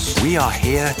 shots. We are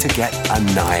here to get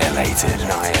annihilated.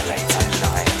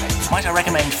 Might I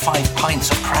recommend 5 pints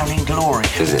of crowning glory?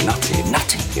 Is it nutty?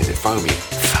 Nutty. Is it foamy?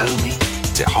 Foamy.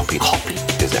 Is it hoppy? Hoppy.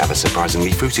 Does it have a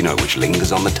surprisingly fruity note which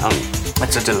lingers on the tongue?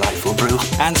 It's a delightful brew.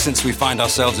 And since we find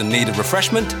ourselves in need of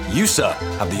refreshment, you, sir,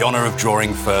 have the honour of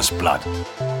drawing first blood.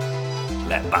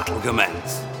 Let battle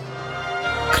commence.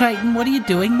 Crichton, what are you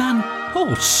doing, man?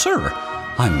 Oh, sir,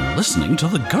 I'm listening to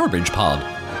the Garbage Pod.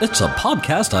 It's a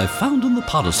podcast I found in the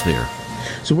podosphere.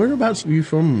 So whereabouts are you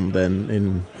from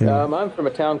then? I'm from a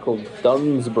town called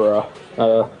Dunsborough.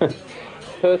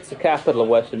 Perth's the capital of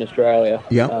Western Australia.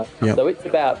 So it's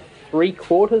about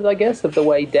 3/4, I guess, of the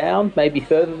way down, maybe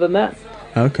further than that.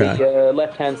 Okay. The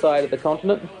left-hand side of the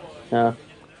continent. So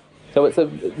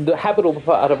the habitable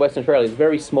part of Western Australia is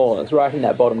very small. It's right in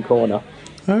that bottom corner.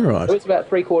 All right. So it's about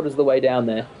 3/4 of the way down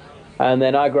there. And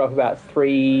then I grew up about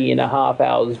 3.5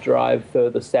 hours drive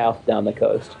further south down the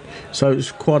coast. So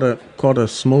it's quite a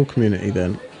small community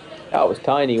then. Oh, it was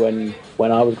tiny when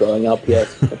I was growing up,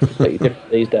 yes. It's completely different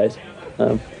these days.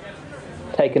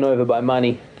 Taken over by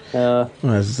money.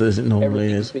 As it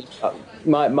normally is.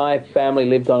 My family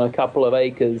lived on a couple of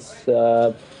acres.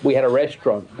 We had a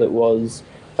restaurant that was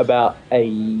about a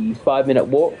 5-minute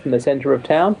walk from the centre of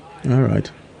town. All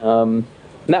right. And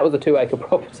that was a 2-acre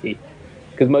property,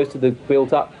 because most of the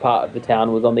built-up part of the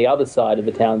town was on the other side of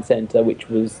the town centre, which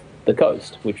was the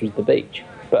coast, which was the beach.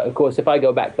 But of course, if I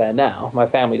go back there now, my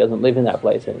family doesn't live in that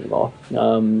place anymore.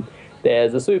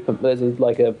 There's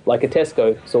like a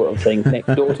Tesco sort of thing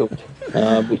next door to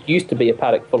it, which used to be a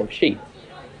paddock full of sheep.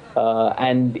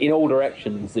 And in all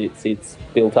directions, it's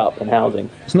built up and housing.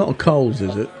 It's not a Coles,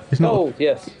 is it? It's Coles,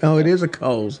 yes. Oh, it is a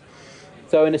Coles.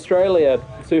 So in Australia,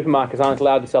 supermarkets aren't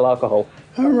allowed to sell alcohol.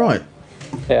 Oh, right.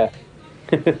 Yeah.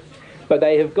 But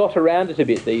they have got around it a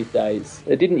bit these days.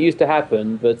 It didn't used to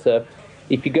happen, but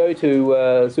if you go to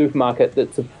a supermarket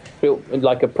that's built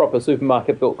like a proper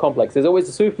supermarket built complex, there's always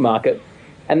a supermarket,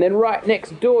 and then right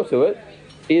next door to it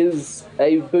is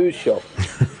a booze shop,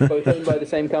 both owned by the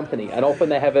same company, and often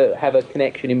they have a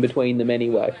connection in between them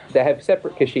anyway. They have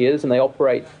separate cashiers and they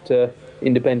operate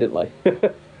independently.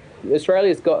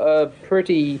 Australia's got a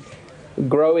pretty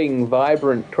growing,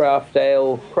 vibrant craft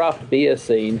beer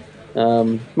scene.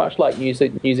 Much like New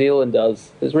Zealand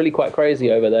does. It's really quite crazy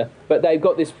over there. But they've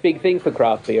got this big thing for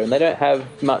craft beer, and they don't have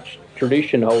much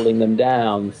tradition holding them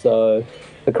down. So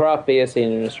the craft beer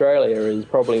scene in Australia is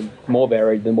probably more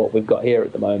varied than what we've got here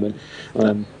at the moment.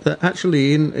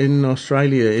 Actually, in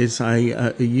Australia is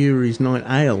a Yuri's Night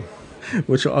Ale,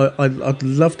 which I'd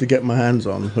love to get my hands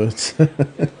on, but...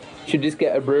 Should just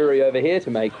get a brewery over here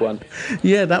to make one.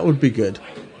 Yeah, that would be good.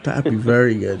 That'd be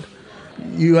very good.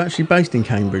 You're actually based in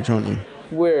Cambridge, aren't you?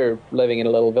 We're living in a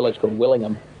little village called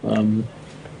Willingham.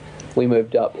 We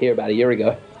moved up here about a year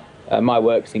ago. My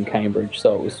work's in Cambridge,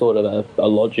 so it was sort of a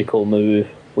logical move.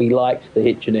 We liked the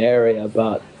Hitchin area,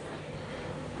 but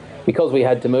because we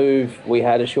had to move, we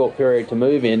had a short period to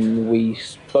move in. We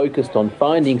focused on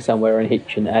finding somewhere in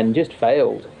Hitchin and just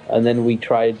failed. And then we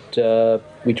tried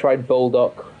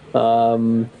Baldock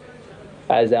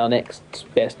as our next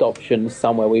best option,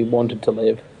 somewhere we wanted to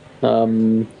live.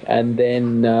 And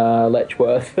then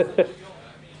Letchworth,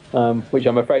 which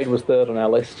I'm afraid was third on our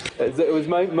list. It was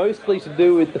mostly to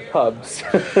do with the pubs.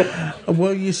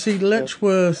 Well, you see,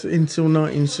 Letchworth until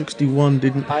 1961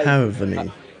 didn't have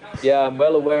any. Yeah, I'm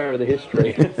well aware of the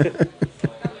history.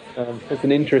 It's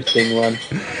an interesting one.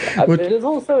 But there's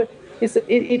also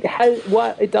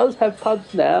it does have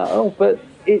pubs now, but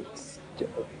it's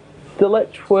the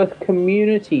Letchworth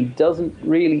community doesn't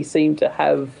really seem to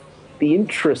have the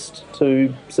interest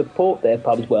to support their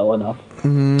pubs well enough.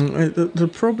 The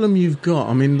problem you've got,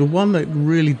 I mean, the one that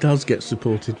really does get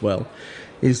supported well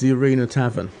is the Arena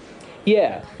Tavern.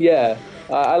 Yeah.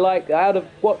 I like, out of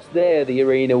what's there, the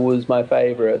Arena was my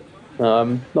favourite.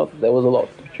 Not that there was a lot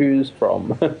to choose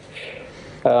from.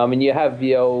 And you have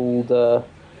the old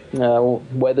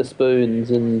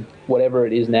Weatherspoons and whatever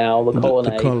it is now, the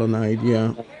Colonnade. The Colonnade,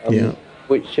 yeah.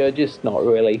 Which are just not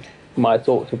really my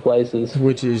sorts of places.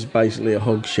 Which is basically a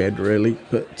hog shed, really.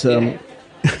 But and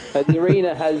the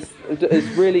Arena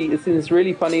it's in this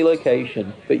really funny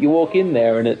location, but you walk in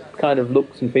there and it kind of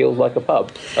looks and feels like a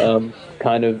pub,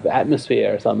 kind of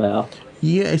atmosphere somehow.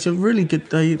 Yeah, it's a really good.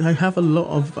 They have a lot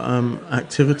of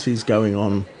activities going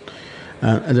on,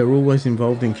 And they're always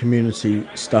involved in community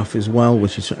stuff as well,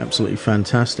 which is absolutely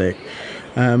fantastic.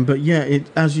 But yeah,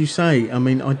 as you say, I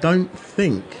mean, I don't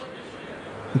think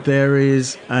there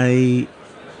is an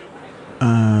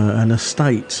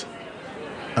estate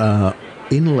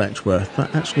in Letchworth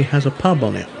that actually has a pub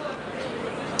on it.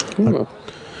 I know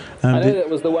that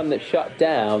was the one that shut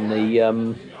down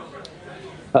the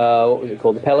what was it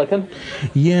called, the Pelican?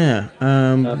 Yeah,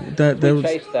 we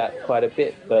chased that quite a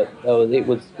bit, but it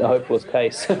was a hopeless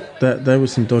case. There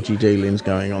was some dodgy dealings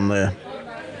going on there.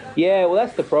 Yeah, well,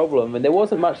 that's the problem, and there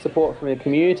wasn't much support from the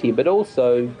community, but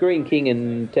also Green King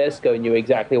and Tesco knew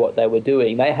exactly what they were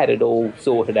doing. They had it all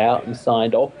sorted out and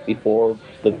signed off before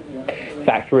the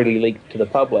fact really leaked to the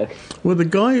public. Well, the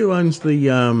guy who owns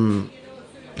the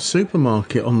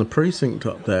supermarket on the precinct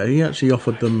up there, he actually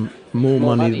offered them more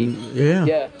money.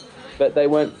 Yeah, but they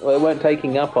weren't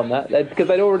taking up on that because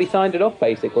they'd already signed it off,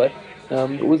 basically.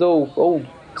 It was all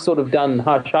sort of done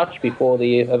hush-hush before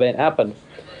the event happened.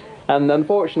 And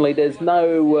unfortunately, there's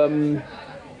no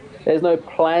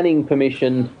planning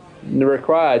permission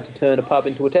required to turn a pub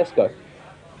into a Tesco.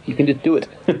 You can just do it.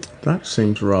 That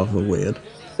seems rather weird.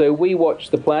 So we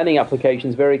watch the planning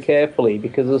applications very carefully,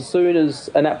 because as soon as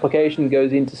an application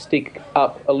goes in to stick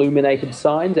up illuminated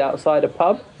signs outside a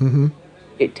pub,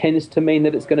 it tends to mean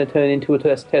that it's going to turn into a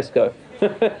Tesco.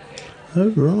 Oh,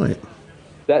 right.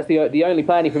 That's the only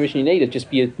planning permission you need is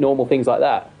just your normal things like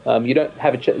that. You don't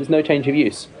have there's no change of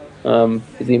use.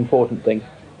 Is the important thing.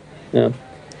 Yeah.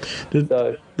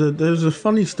 There's a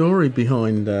funny story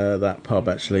behind that pub,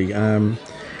 actually.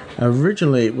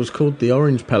 Originally, it was called the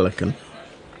Orange Pelican,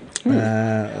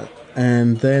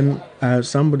 and then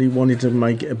somebody wanted to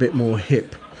make it a bit more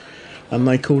hip, and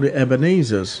they called it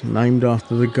Ebenezer's, named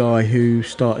after the guy who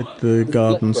started the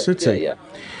Garden City,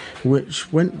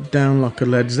 which went down like a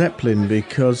Led Zeppelin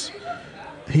because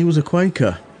he was a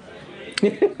Quaker.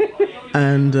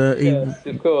 And yes,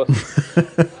 of course.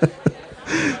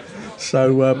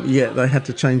 So they had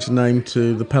to change the name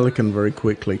to the Pelican very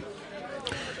quickly.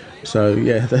 So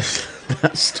yeah, that's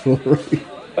that story.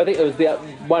 I think it was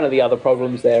one of the other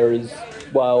problems there is,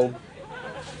 while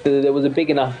there was a big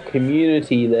enough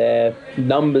community there,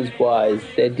 numbers-wise,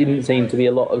 there didn't seem to be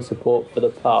a lot of support for the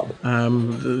pub.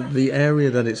 The area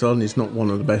that it's on is not one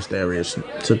of the best areas,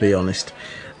 to be honest.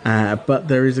 But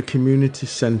there is a community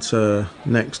centre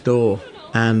next door,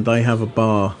 and they have a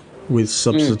bar with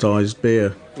subsidised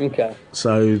beer. Okay.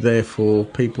 So therefore,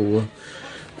 people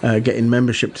were getting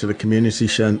membership to the community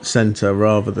centre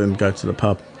rather than go to the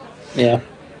pub. Yeah.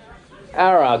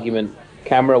 Our argument,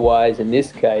 camera-wise, in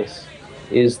this case,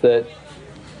 is that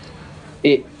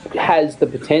it has the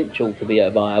potential to be a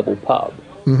viable pub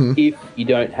if you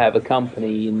don't have a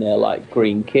company in there like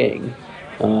Green King,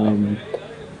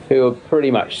 who are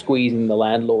pretty much squeezing the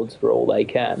landlords for all they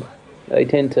can. They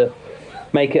tend to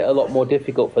make it a lot more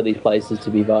difficult for these places to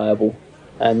be viable.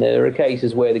 And there are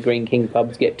cases where the Green King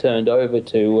pubs get turned over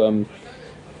to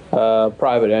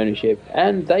private ownership,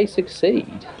 and they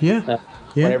succeed.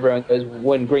 When everyone goes,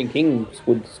 when Green King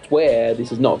would swear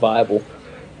this is not viable.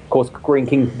 Of course, Green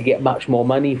King can get much more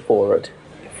money for it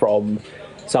from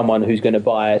someone who's going to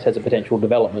buy it as a potential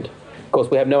development. Of course,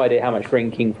 we have no idea how much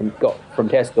Green King got from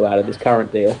Tesco out of this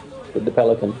current deal with the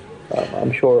Pelican.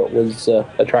 I'm sure it was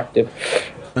attractive.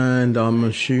 And I'm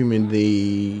assuming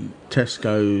the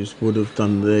Tesco's would have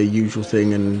done their usual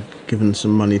thing and given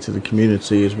some money to the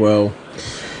community as well,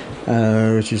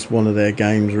 which is one of their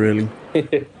games, really. Get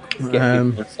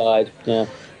people inside, yeah.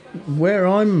 Where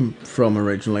I'm from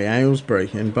originally, Aylesbury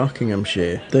in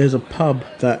Buckinghamshire, there's a pub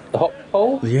that... The Hop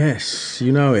Pole? Yes,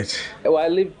 you know it. Well, I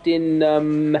lived in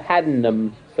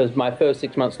Haddenham for my first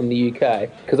 6 months in the UK,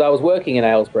 because I was working in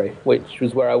Aylesbury, which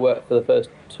was where I worked for the first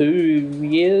 2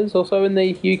 years or so in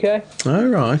the UK. Oh,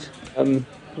 right.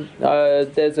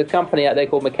 There's a company out there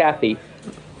called McAfee.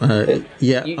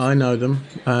 I know them.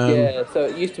 So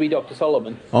it used to be Dr.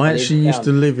 Solomon. I actually used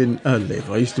to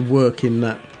I used to work in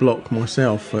that block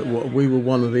myself. We were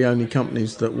one of the only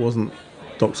companies that wasn't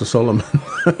Dr. Solomon.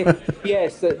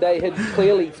 Yes, they had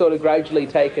clearly sort of gradually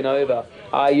taken over.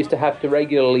 I used to have to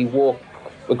regularly walk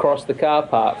across the car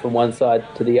park from one side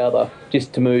to the other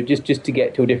just to move, just to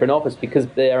get to a different office, because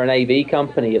they're an AV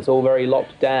company. It's all very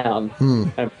locked down.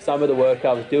 And some of the work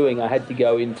I was doing, I had to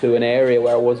go into an area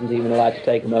where I wasn't even allowed to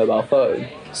take a mobile phone.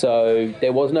 So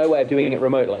there was no way of doing it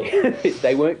remotely.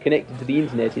 They weren't connected to the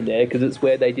internet in there, because it's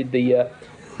where they did the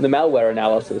malware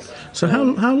analysis. So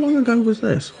how long ago was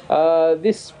this?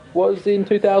 This was in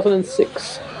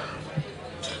 2006.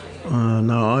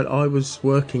 No, I was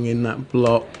working in that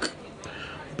block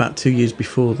about 2 years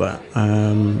before that,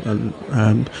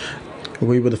 and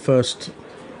we were the first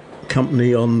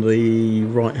company on the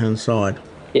right-hand side.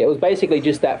 Yeah, it was basically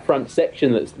just that front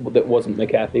section that wasn't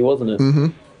McAfee, wasn't it? Mm-hmm.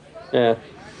 Yeah.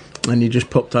 And you just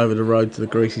popped over the road to the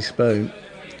Greasy Spoon.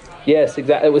 Yes,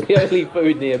 exactly. It was the only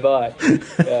food nearby.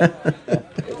 Yeah.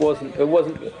 It wasn't.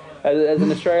 As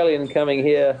an Australian coming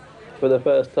here for the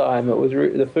first time,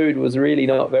 the food was really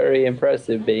not very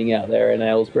impressive being out there in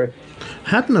Aylesbury.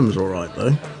 Haddenham's all right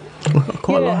though. I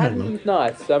quite like Haddenham. Haddenham's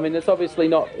nice. I mean, it's obviously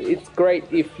not. It's great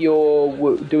if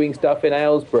you're doing stuff in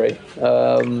Aylesbury.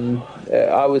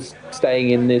 I was staying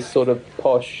in this sort of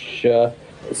posh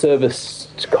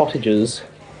serviced cottages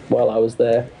while I was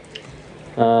there,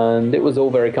 and it was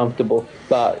all very comfortable.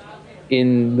 But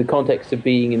in the context of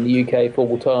being in the UK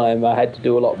full time, I had to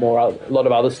do a lot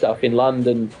of other stuff in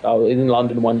London. I was in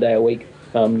London 1 day a week,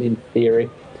 in theory,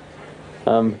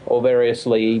 or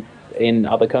variously in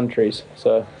other countries.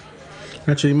 So.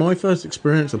 Actually, my first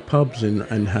experience of pubs in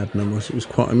Haddenham was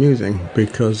quite amusing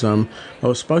because I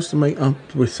was supposed to meet up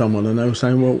with someone and they were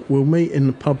saying, well, we'll meet in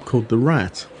the pub called The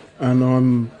Rat. And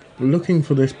I'm looking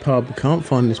for this pub, can't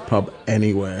find this pub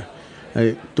anywhere. And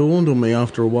it dawned on me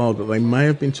after a while that they may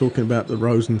have been talking about the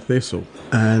Rose and Thistle.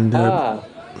 And I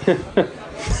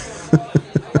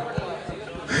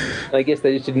guess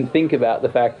they just didn't think about the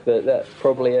fact that that's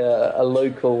probably a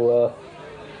local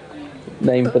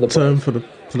name for the term place.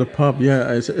 For the pub,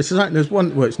 yeah. It's like there's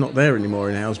one. Well, it's not there anymore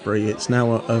in Aylesbury. It's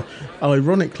now,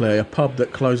 ironically, a pub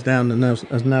that closed down and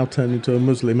has now turned into a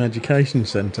Muslim education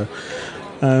centre.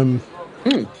 But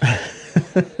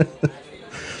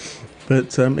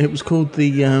it was called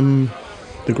the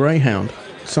Greyhound.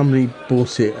 Somebody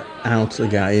bought it out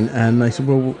again, and they said,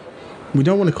 well, we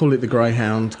don't want to call it the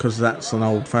Greyhound because that's an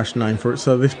old-fashioned name for it.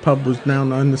 So this pub was now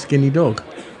known the Skinny Dog.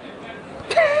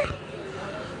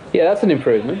 Yeah, that's an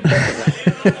improvement.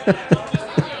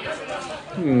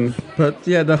 But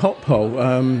yeah, the Hop Hole,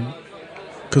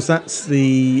 because that's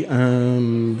the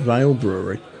Vale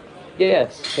Brewery.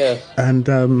 Yes. And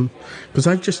because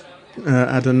they've just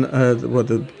had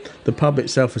the pub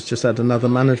itself has just had another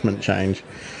management change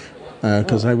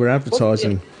because they were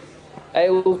advertising.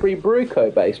 Aylesbury Brew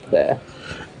Co. based there.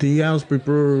 The Aylesbury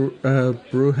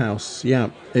Brew House, yeah,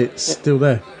 it's still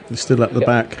there. It's still at the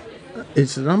back.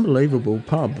 It's an unbelievable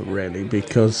pub, really,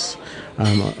 because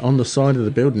on the side of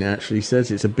the building it actually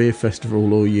says it's a beer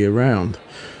festival all year round,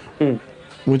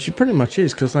 which it pretty much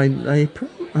is, because they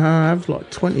have like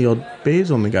 20 odd beers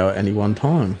on the go at any one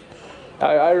time.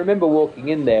 I remember walking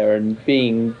in there and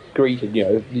being greeted.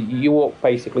 You walk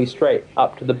basically straight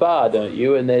up to the bar, don't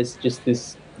you? And there's just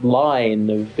this line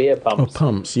of beer pumps. Oh,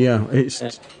 pumps, yeah.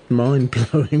 It's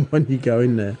mind-blowing when you go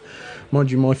in there.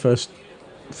 Mind you, my first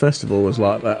festival was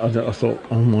like that. I thought,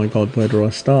 oh my God, where do I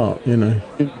start? Yeah.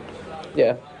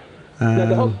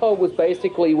 The Hop Hole was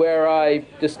basically where I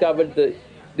discovered that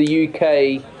the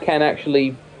UK can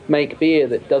actually make beer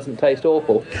that doesn't taste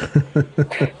awful.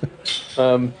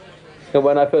 And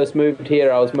when I first moved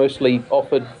here, I was mostly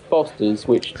offered Foster's,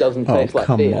 which doesn't taste like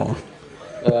beer.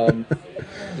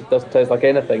 It doesn't taste like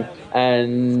anything.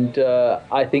 And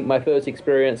I think my first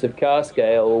experience of cask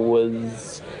ale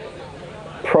was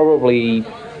probably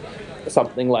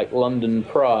something like London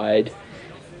Pride,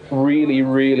 really,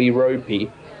 really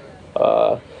ropey.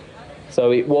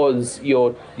 So it was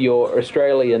your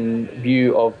Australian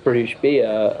view of British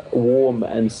beer, warm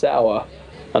and sour,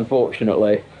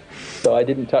 unfortunately. So I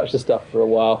didn't touch the stuff for a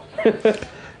while.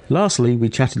 Lastly, we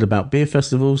chatted about beer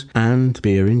festivals and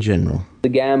beer in general. The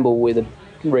gamble with a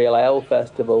real ale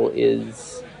festival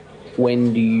is,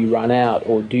 when do you run out,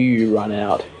 or do you run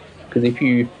out? Because if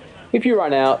you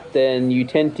run out, then you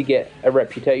tend to get a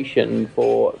reputation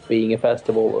for being a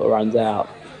festival that runs out,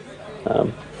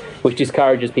 which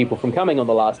discourages people from coming on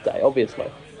the last day,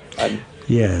 obviously.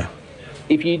 Yeah.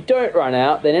 If you don't run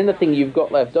out, then anything you've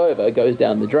got left over goes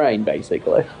down the drain,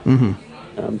 basically.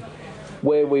 Mm-hmm.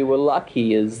 Where we were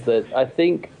lucky is that I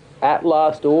think at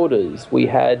last orders we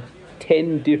had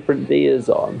 10 different beers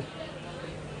on,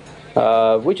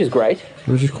 which is great.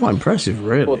 Which is quite impressive,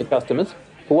 really. For the customers.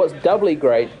 But what's doubly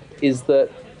great is that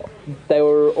they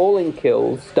were all in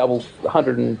kills, double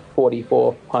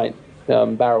 144 pint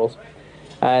barrels,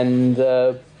 and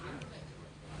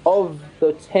of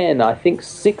the 10, I think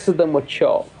 6 of them were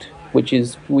chocked, which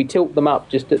is, we tilt them up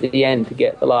just at the end to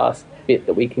get the last bit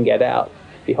that we can get out,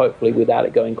 hopefully without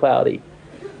it going cloudy.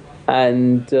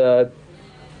 And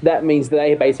that means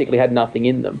they basically had nothing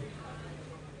in them.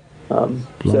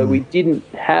 So we didn't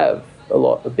have a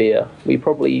lot of beer. We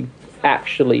probably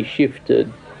actually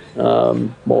shifted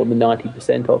more than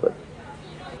 90% of it.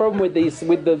 The problem with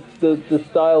the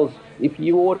styles if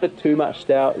you order too much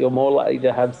stout, you're more likely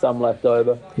to have some left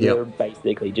over. Yep. There are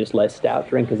basically just less stout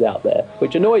drinkers out there,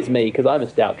 which annoys me because I'm a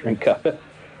stout drinker.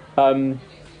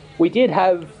 We did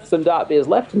have some dark beers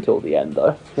left until the end,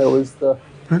 though. There was the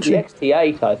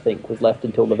XT8, I think, was left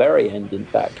until the very end, in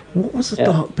fact. What was the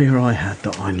dark beer I had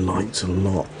that I liked a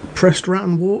lot? Pressed Rat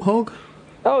and Warthog?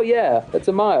 Oh, yeah, it's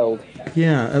a mild.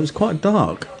 Yeah, it was quite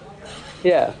dark.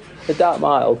 Yeah, a dark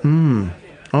mild.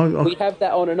 We have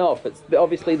that on and off. It's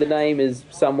obviously the name is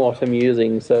somewhat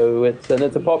amusing, so it's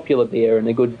a popular beer and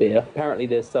a good beer. Apparently,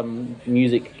 there's some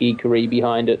music geekery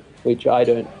behind it, which I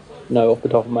don't know off the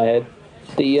top of my head.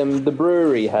 The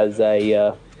brewery has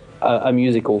a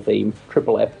musical theme,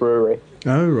 Triple F Brewery.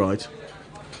 Oh, right.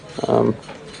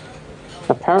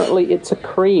 Apparently, it's a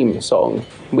Cream song,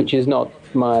 which is not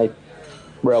my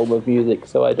realm of music,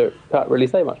 so I can't really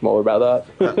say much more about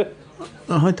that.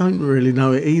 I don't really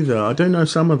know it either. I do know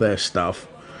some of their stuff.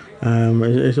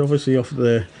 It's obviously off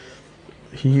their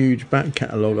huge back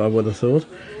catalogue, I would have thought.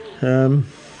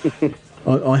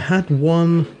 I had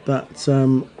one that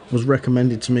was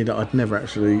recommended to me that I'd never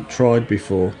actually tried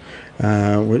before,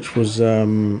 which was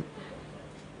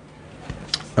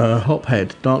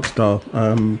Hophead, Dark Star.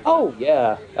 Oh,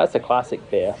 yeah, that's a classic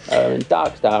beer.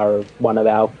 Dark Star are one of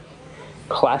our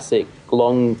classic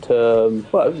long-term,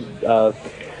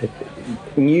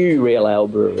 new real ale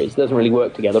breweries. It doesn't really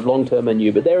work together, long-term and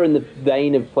new, but they're in the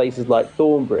vein of places like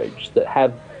Thornbridge that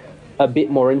have a bit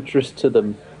more interest to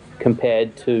them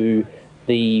compared to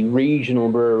the regional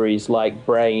breweries like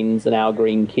Brains and Our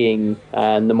Green King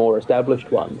and the more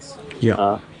established ones.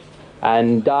 Yeah.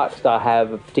 And Dark Star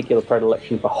have a particular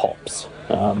predilection for hops.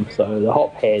 So the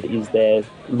Hophead is their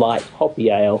light hoppy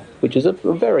ale, which is a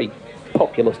very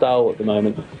popular style at the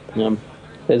moment.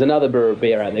 There's another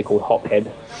beer out there called Hophead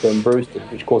from Brewster,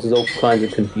 which causes all kinds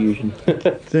of confusion.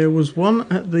 There was one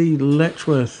at the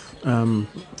Letchworth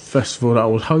festival that I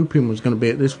was hoping was going to be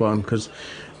at this one, because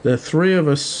the three of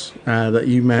us that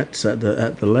you met at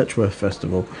the Letchworth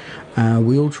festival,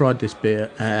 we all tried this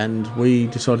beer and we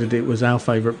decided it was our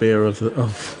favourite beer of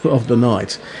the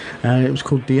night, and it was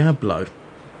called Diablo.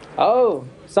 Oh,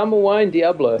 Summer Wine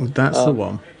Diablo. That's the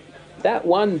one. That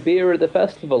one beer at the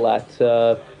festival at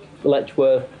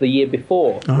Letchworth the year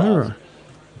before. Oh, right.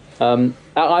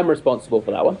 I'm responsible for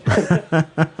that one.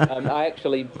 I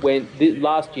actually went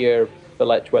last year for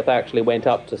Letchworth. I actually went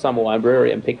up to Summer Wine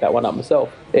Brewery and picked that one up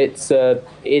myself. It's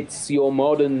your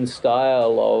modern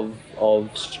style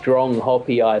of strong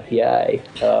hoppy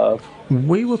IPA.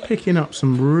 We were picking up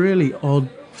some really odd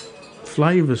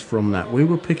flavours from that. We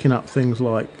were picking up things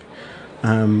like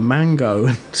mango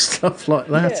and stuff like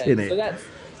that in it. So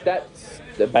that's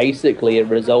basically a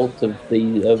result of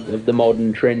the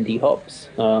modern trendy hops,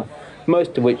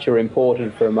 most of which are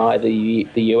imported from either the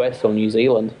US or New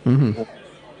Zealand. Mm-hmm.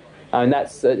 And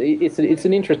that's it's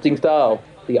an interesting style,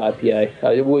 the IPA.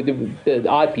 The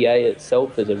IPA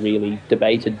itself is a really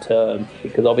debated term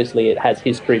because obviously it has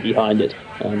history behind it.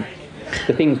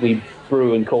 The things we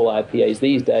brew and call IPAs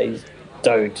these days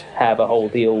don't have a whole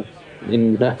deal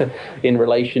in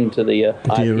relation to the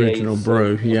original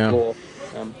brew, yeah.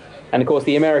 And of course,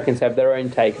 the Americans have their own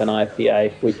take on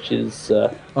IPA, which is.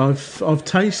 I've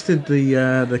tasted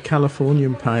the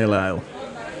Californian Pale Ale.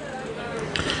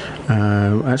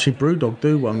 Actually, Brewdog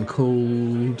do one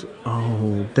called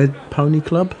Dead Pony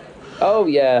Club. Oh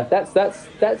yeah, that's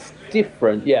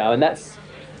different. Yeah, and that's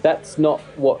not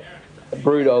what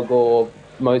Brewdog or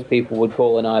most people would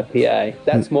call an IPA.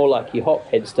 That's more like your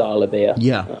Hophead style of beer.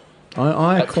 Yeah,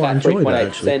 I quite enjoy that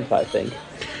actually. 3.8%, I think.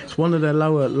 It's one of their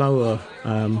lower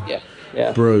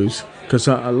brews, because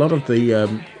a lot of the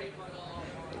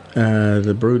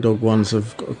Brewdog ones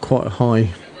have got quite a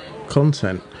high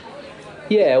content.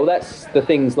 Yeah, well, that's the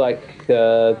things like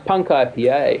Punk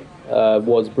IPA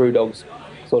was Brewdog's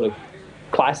sort of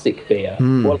classic beer.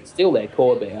 Well, it's still their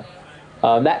core beer.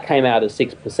 That came out as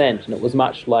 6%, and it was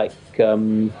much like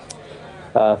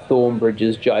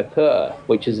Thornbridge's Jaipur,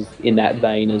 which is in that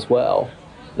vein as well.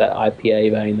 That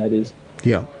IPA vein, that is.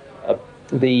 Yeah.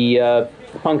 The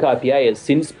Punk IPA has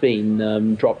since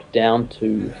been dropped down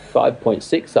to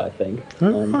 5.6, I think.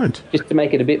 Oh, right. Just to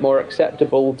make it a bit more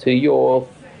acceptable to your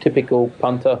typical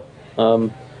punter.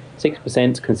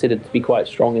 6% is considered to be quite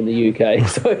strong in the UK,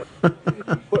 so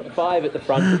put a 5 at the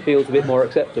front, it feels a bit more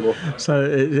acceptable. So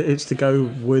it's to go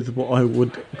with what I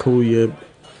would call your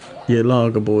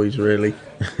lager boys, really.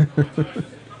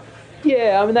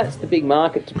 Yeah, I mean, that's the big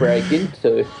market to break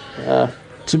into.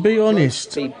 To be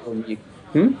honest, the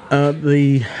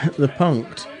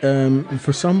Punked,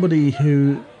 for somebody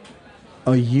who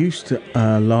are used to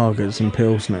lagers and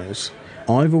pilsners,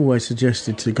 I've always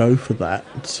suggested to go for that,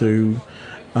 to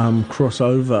cross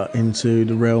over into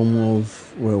the realm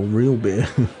of, well, real beer.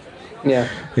 Yeah.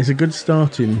 It's a good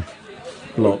starting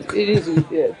block. It is.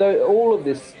 Yeah, though all of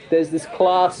this, there's this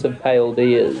class of pale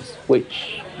beers,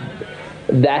 which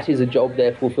that is a job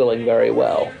they're fulfilling very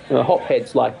well.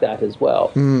 Hopheads like that as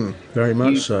well. Very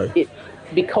much so.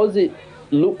 Because it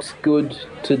looks good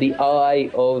to the eye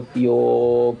of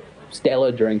your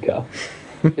Stella drinker,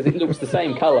 because it looks the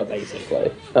same colour,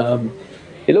 basically.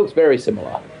 It looks very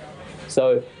similar.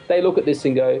 So they look at this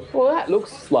and go, well, that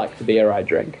looks like the beer I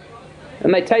drink.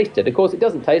 And they taste it. Of course, it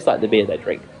doesn't taste like the beer they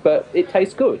drink, but it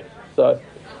tastes good. So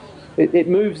it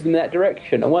moves in that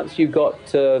direction. And once you've got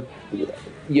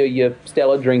your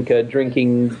Stella drinker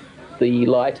drinking the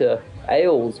lighter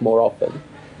ales more often,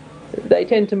 they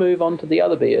tend to move on to the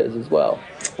other beers as well.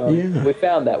 We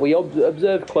found that. We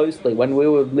observed closely when we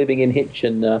were living in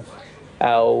Hitchin.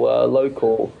 Our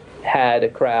local had a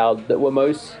crowd that were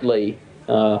mostly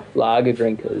lager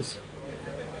drinkers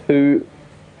who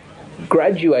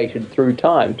graduated through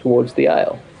time towards the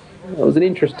ale. It was an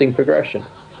interesting progression.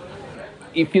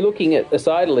 If you're looking at a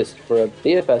cider list for a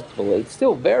beer festival, it's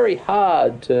still very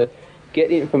hard to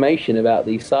get information about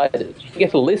these ciders. You can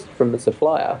get a list from the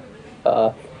supplier.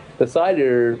 The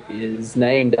cider is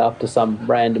named after some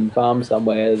random farm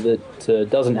somewhere that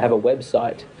doesn't have a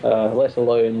website, let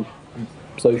alone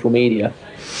social media.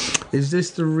 Is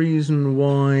this the reason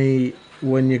why,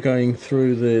 when you're going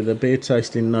through the beer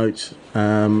tasting notes,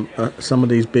 some of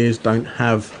these beers don't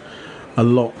have a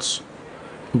lot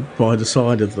by the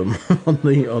side of them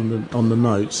on the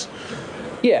notes?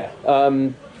 Yeah,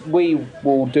 we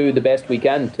will do the best we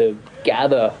can to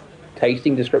gather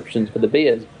tasting descriptions for the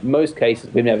beers. In most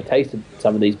cases, we've never tasted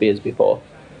some of these beers before.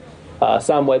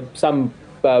 Some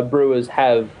brewers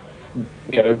have,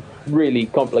 really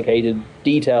complicated,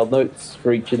 detailed notes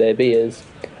for each of their beers.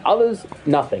 Others,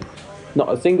 nothing,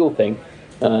 not a single thing,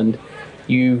 and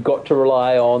you've got to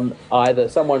rely on either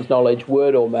someone's knowledge,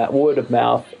 word of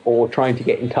mouth, or trying to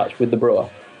get in touch with the brewer.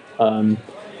 And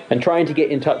trying to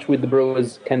get in touch with the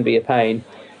brewers can be a pain,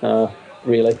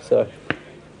 really. So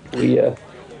we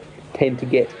tend to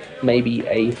get maybe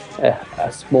a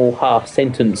small half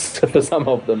sentence for some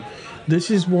of them.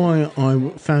 This is why I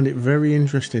found it very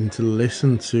interesting to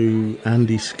listen to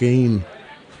Andy Skeen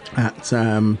at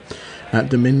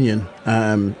Dominion,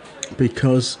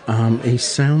 because he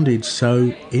sounded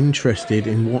so interested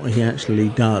in what he actually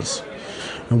does.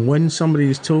 And when somebody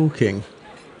is talking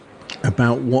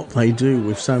about what they do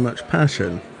with so much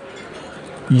passion,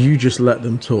 you just let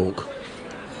them talk,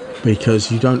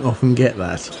 because you don't often get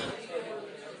that.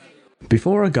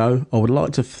 Before I go, I would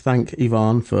like to thank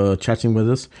Yvonne for chatting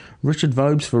with us, Richard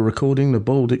Vobes for recording the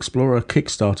Bald Explorer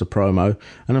Kickstarter promo,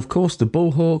 and of course the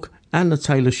Bullhawk and the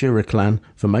Taylor Shearer clan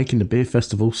for making the beer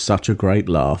festival such a great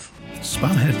laugh.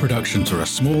 Spamhead Productions are a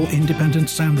small independent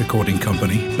sound recording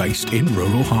company based in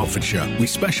rural Hertfordshire. We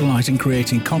specialise in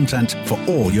creating content for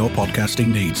all your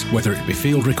podcasting needs, whether it be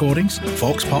field recordings,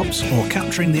 vox pops, or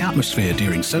capturing the atmosphere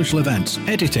during social events.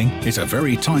 Editing is a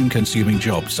very time-consuming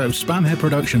job, so Spamhead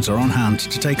Productions are on hand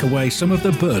to take away some of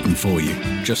the burden for you.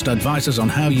 Just advise us on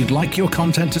how you'd like your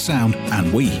content to sound,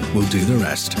 and we will do the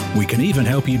rest. We can even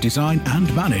help you design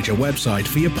and manage a website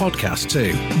for your podcast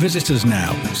too. Visit us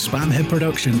now,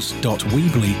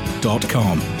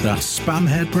 spamheadproductions.weebly.com. That's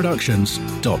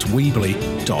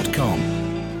spamheadproductions.weebly.com.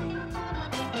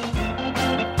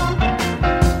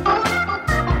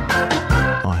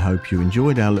 I hope you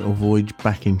enjoyed our little voyage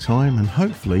back in time, and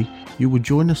hopefully you will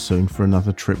join us soon for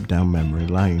another trip down memory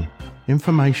lane.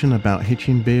 Information about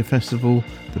Hitchin Beer Festival,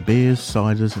 the beers,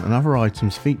 ciders and other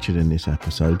items featured in this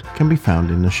episode can be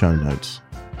found in the show notes.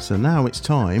 So now it's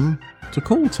time to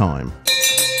call time.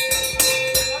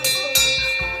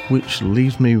 Which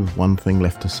leaves me with one thing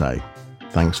left to say.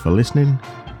 Thanks for listening,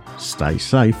 stay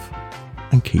safe,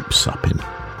 and keep supping.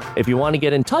 If you want to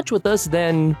get in touch with us,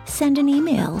 then send an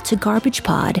email to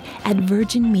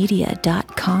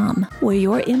garbagepod@virginmedia.com, where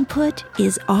your input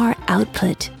is our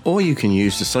output. Or you can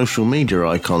use the social media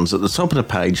icons at the top of the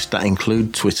page that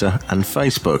include Twitter and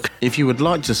Facebook. If you would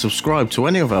like to subscribe to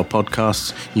any of our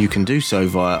podcasts, you can do so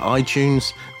via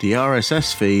iTunes, the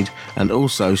RSS feed, and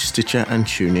also Stitcher and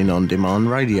TuneIn On Demand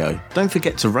Radio. Don't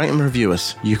forget to rate and review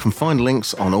us. You can find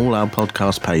links on all our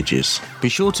podcast pages. Be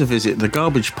sure to visit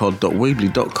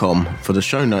thegarbagepod.weebly.com for the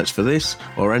show notes for this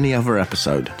or any other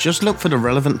episode. Just look for the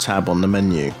relevant tab on the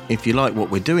menu. If you like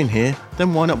what we're doing here,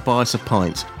 then why not buy us a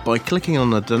pint by clicking on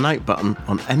the donate button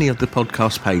on any of the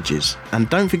podcast pages. And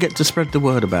don't forget to spread the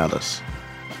word about us.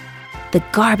 The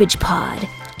Garbage Pod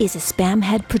is a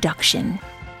Spamhead production.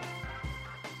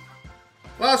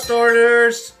 Lost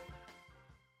orders!